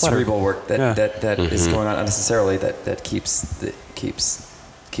cerebral work that is going on unnecessarily. That keeps the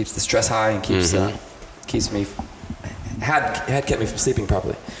stress high and keeps me kept me from sleeping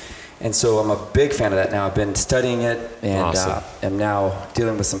properly. And so I'm a big fan of that now. I've been studying it, and am now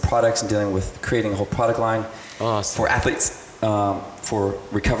dealing with some products and dealing with creating a whole product line for athletes, for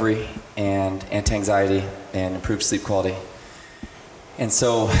recovery and anti-anxiety and improved sleep quality. And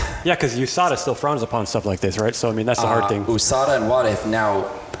so... Yeah, because USADA still frowns upon stuff like this, right? So, I mean, that's the hard thing. USADA and WADA have now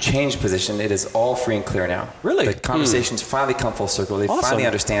changed position. It is all free and clear now. Really? The conversations finally come full circle. They finally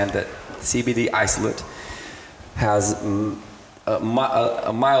understand that CBD isolate has... a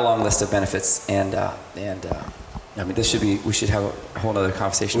mile-long list of benefits, and I mean, we should have a whole other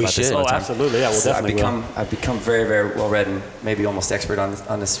conversation about this all the time. Absolutely, yeah, we'll definitely I've become very, very well-read and maybe almost expert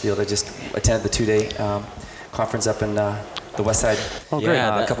on this field. I just attended the 2-day conference up in the West Side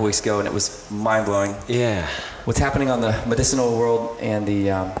a couple weeks ago, and it was mind-blowing. Yeah. What's happening on the medicinal world and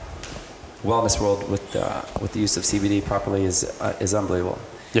the wellness world with the use of CBD properly is unbelievable.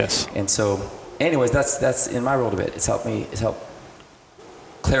 Yes. And so, anyways, that's in my world a bit. It's helped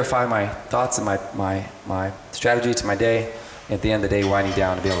clarify my thoughts and my strategy to my day. At the end of the day, winding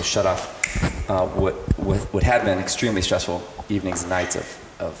down to be able to shut off what had been extremely stressful evenings and nights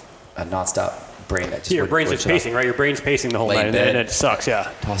of a nonstop brain that just your brain's just pacing, right? Your brain's pacing the whole night, and it sucks. Yeah.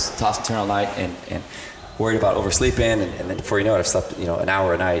 Toss and turn all night, and worried about oversleeping, and then before you know it, I've slept an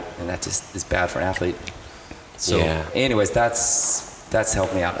hour a night, and that just is bad for an athlete. So, anyways, that's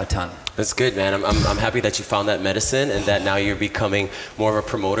helped me out a ton. That's good, man. I'm happy that you found that medicine and that now you're becoming more of a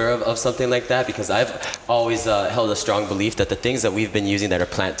promoter of something like that, because I've always held a strong belief that the things that we've been using that are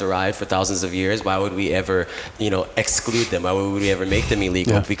plant-derived for thousands of years, why would we ever, exclude them? Why would we ever make them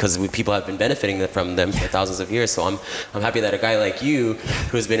illegal? Yeah. Because people have been benefiting from them for thousands of years. So I'm happy that a guy like you,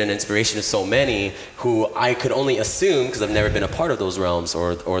 who has been an inspiration to so many, who I could only assume, because I've never been a part of those realms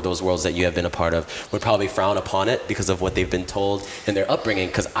or those worlds that you have been a part of, would probably frown upon it because of what they've been told in their upbringing,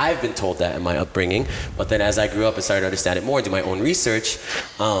 because I've been told that in my upbringing. But then as I grew up and started to understand it more, do my own research,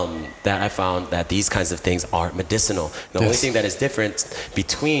 that I found that these kinds of things are medicinal. The only thing that is different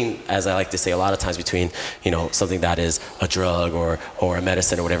between, as I like to say a lot of times, between something that is a drug or a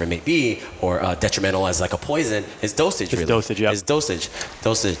medicine or whatever it may be, or detrimental as like a poison, is dosage. Really. Is dosage,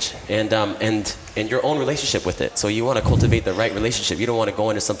 and your own relationship with it. So you want to cultivate the right relationship. You don't want to go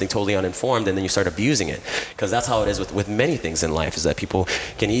into something totally uninformed and then you start abusing it, because that's how it is with many things in life, is that people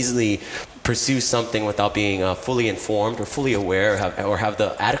can easily pursue something without being fully informed or fully aware or have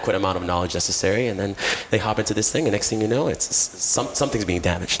the adequate amount of knowledge necessary, and then they hop into this thing, and next thing you know, it's something's being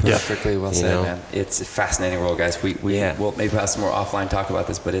damaged. Yeah, perfectly well said, man. It's a fascinating world, guys. We'll maybe have some more offline talk about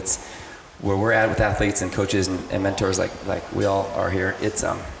this, but it's where we're at with athletes and coaches and mentors like we all are here. It's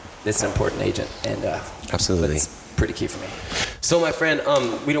an important agent, and absolutely, it's pretty key for me. So, my friend,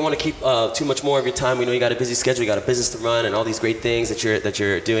 we don't want to keep too much more of your time. We know you got a busy schedule, you got a business to run, and all these great things that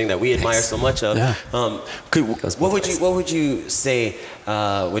you're doing that we admire so much of. Yeah. What would you say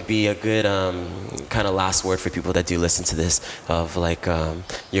would be a good kind of last word for people that do listen to this, of like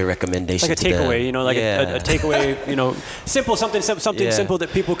your recommendation? Like a takeaway, a takeaway, something simple that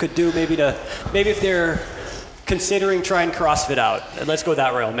people could do, maybe if they're considering trying CrossFit out. Let's go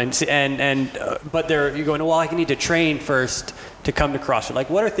that realm. But you're going, well, I need to train first to come to CrossFit. Like,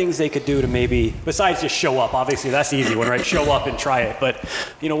 what are things they could do to maybe, besides just show up? Obviously, that's the easy one, right? Show up and try it. But,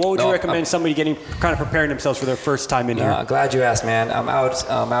 what would you recommend somebody kind of preparing themselves for their first time in here? Glad you asked, man. I'm out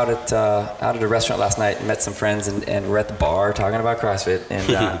at a restaurant last night and met some friends, and we're at the bar talking about CrossFit.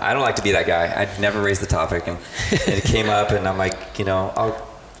 And I don't like to be that guy. I'd never raised the topic, and it came up, and I'm like,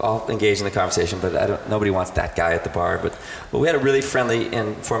 I'll engage in the conversation, but nobody wants that guy at the bar. But we had a really friendly and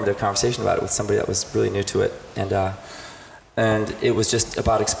informative conversation about it with somebody that was really new to it, and it was just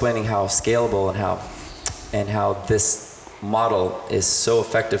about explaining how scalable and how this model is so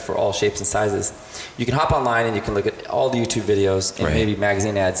effective for all shapes and sizes. You can hop online and you can look at all the YouTube videos and maybe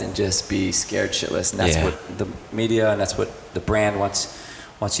magazine ads and just be scared shitless. And that's what the media and that's what the brand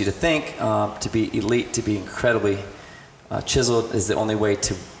wants you to think. To be elite, to be incredibly chiseled is the only way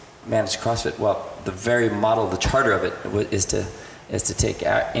to manage CrossFit. Well, the very model, the charter of it is to take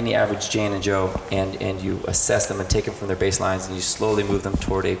any average Jane and Joe and you assess them and take them from their baselines and you slowly move them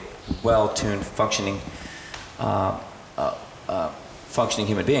toward a well-tuned, functioning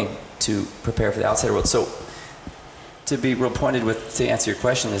human being to prepare for the outside world. So, to be real pointed to answer your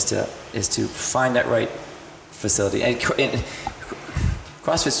question is to find that right facility. And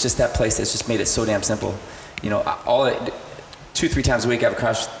CrossFit's just that place that's just made it so damn simple. 2-3 times a week I have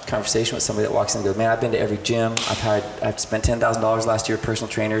a conversation with somebody that walks in and goes, man, I've been to every gym. I've spent $10,000 last year with personal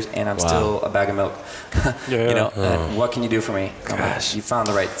trainers, and I'm still a bag of milk. What can you do for me? Gosh. You found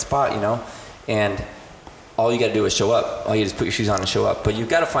the right spot, and all you got to do is show up. All you just put your shoes on and show up. But you've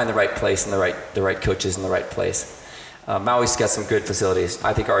got to find the right place and the right coaches in the right place. Maui's got some good facilities.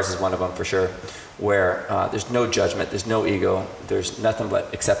 I think ours is one of them for sure, where there's no judgment, there's no ego, there's nothing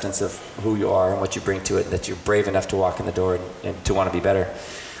but acceptance of who you are and what you bring to it, that you're brave enough to walk in the door and to want to be better.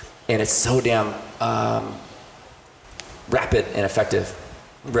 And it's so damn rapid and effective.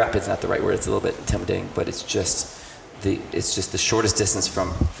 Rapid's not the right word, it's a little bit intimidating, but it's just the shortest distance from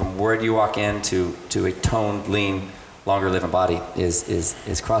where you walk in to a toned, lean, longer living body is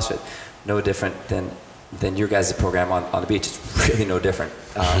CrossFit. No different than your guys' program on the beach. It's really no different.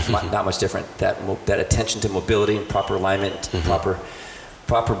 Not much different. That attention to mobility and proper alignment,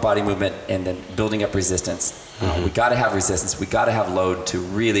 proper body movement, and then building up resistance. We got to have resistance. We got to have load to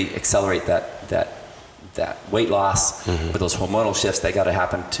really accelerate that that weight loss, with those hormonal shifts that got to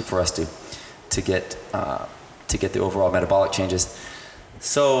happen for us to get the overall metabolic changes.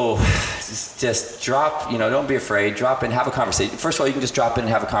 So just drop, don't be afraid. Drop in, have a conversation. First of all, you can just drop in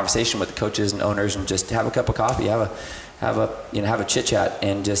and have a conversation with the coaches and owners, and just have a cup of coffee, have a chit chat,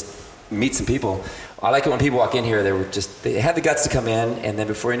 and just meet some people. I like it when people walk in here. They had the guts to come in, and then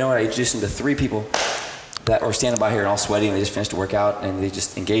before you know it, I introduced them to 3 people that were standing by here and all sweaty, and they just finished a workout, and they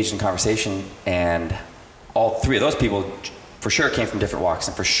just engaged in conversation. And all 3 of those people for sure came from different walks,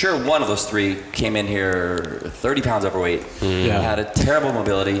 and for sure one of those 3 came in here 30 pounds overweight, had a terrible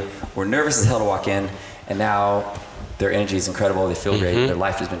mobility, were nervous as hell to walk in, and now their energy is incredible. They feel great. Their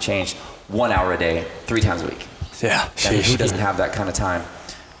life has been changed. 1 hour a day, 3 times a week. Yeah. I mean, who doesn't have that kind of time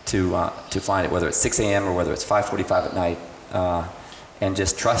to find it, whether it's 6 a.m. or whether it's 5:45 at night, and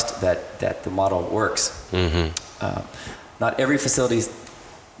just trust that the model works. Not every facility is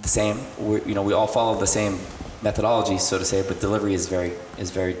the same. We all follow the same methodology, so to say, but delivery is very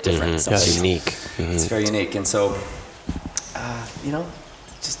different. It's unique. It's very unique, and so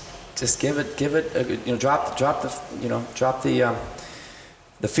just give it. Drop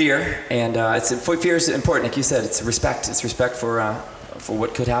the fear, and fear is important. Like you said, it's respect. It's respect for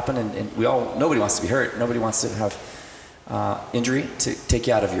what could happen, and nobody wants to be hurt. Nobody wants to have injury to take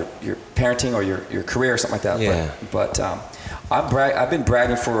you out of your parenting or your career or something like that. Yeah. But I've been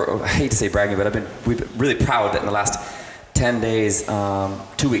bragging I hate to say bragging, but we've been really proud that in the last 10 days,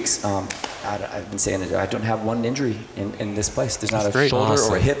 2 weeks, I've been saying that I don't have one injury in this place. There's not a shoulder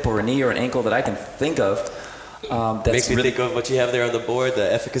or a hip or a knee or an ankle that I can think of. Makes me think of what you have there on the board,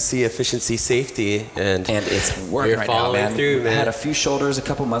 the efficacy, efficiency, safety, and it's working right now, man. Through, man. I had a few shoulders a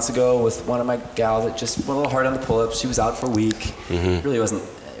couple months ago with one of my gals that just went a little hard on the pull-ups. She was out for a week. It really wasn't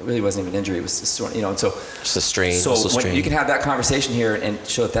even an injury. It was just, and so just a strain. So when you can have that conversation here and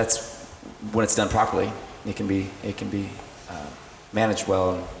show that's when it's done properly, it can be managed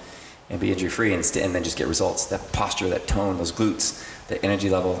well and be injury-free, and then just get results. That posture, that tone, those glutes, that energy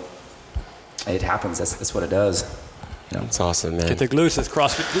level. It happens. That's what it does. It's awesome, man. Get the glutes. It's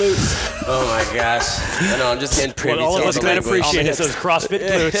CrossFit glutes. Oh my gosh. I know. I'm just getting privy to all of us can appreciate it. Those CrossFit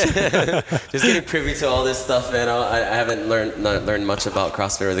glutes. Just getting privy to all this stuff, man. I haven't learned much about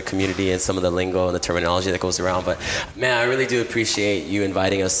CrossFit or the community and some of the lingo and the terminology that goes around. But man, I really do appreciate you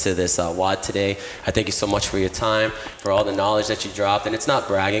inviting us to this WOD today. I thank you so much for your time, for all the knowledge that you dropped. And it's not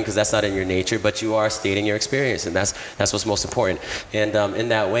bragging, because that's not in your nature, but you are stating your experience, and that's what's most important. And in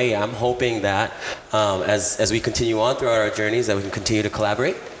that way, I'm hoping that as we continue on throughout our journeys, that we can continue to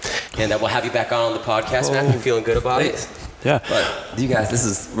collaborate, and that we'll have you back on the podcast, man. You feeling good about it? Yeah. But you guys, this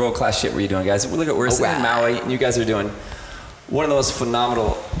is world-class shit. What are you doing, guys? We're sitting in Maui, and you guys are doing one of those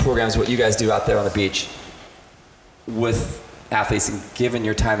phenomenal programs. What you guys do out there on the beach with athletes, and given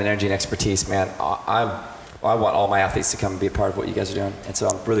your time and energy and expertise, man. I want all my athletes to come and be a part of what you guys are doing, and so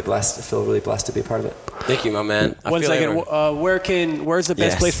I'm really blessed. I feel really blessed to be a part of it. Thank you, my man. One second. Where's the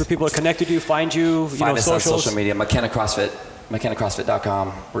best place for people to connect with you, find you? Find us socials? on social media. Makena CrossFit,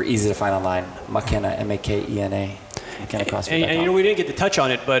 MakenaCrossFit.com. We're easy to find online. Makena, MAKENA. MakenaCrossFit.com. And we didn't get to touch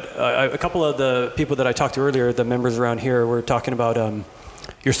on it, but a couple of the people that I talked to earlier, the members around here, were talking about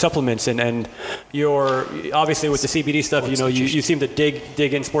your supplements and your, obviously with the CBD stuff, you seem to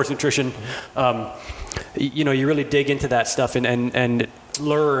dig in sports nutrition. You really dig into that stuff and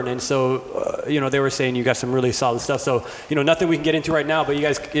learn, and so they were saying you got some really solid stuff. So nothing we can get into right now, but you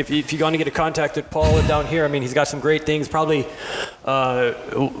guys, if you're going to get a contact at Paul down here, I mean, he's got some great things. Probably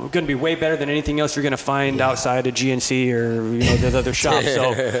going to be way better than anything else you're going to find outside of GNC or the other shops.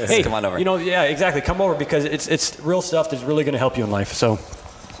 So hey, come on over. Yeah, exactly. Come over, because it's real stuff that's really going to help you in life. So,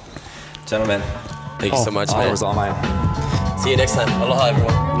 gentlemen, thank you so much, man. It was all mine. See you next time. Aloha,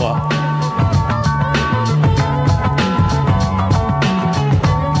 everyone. Aloha.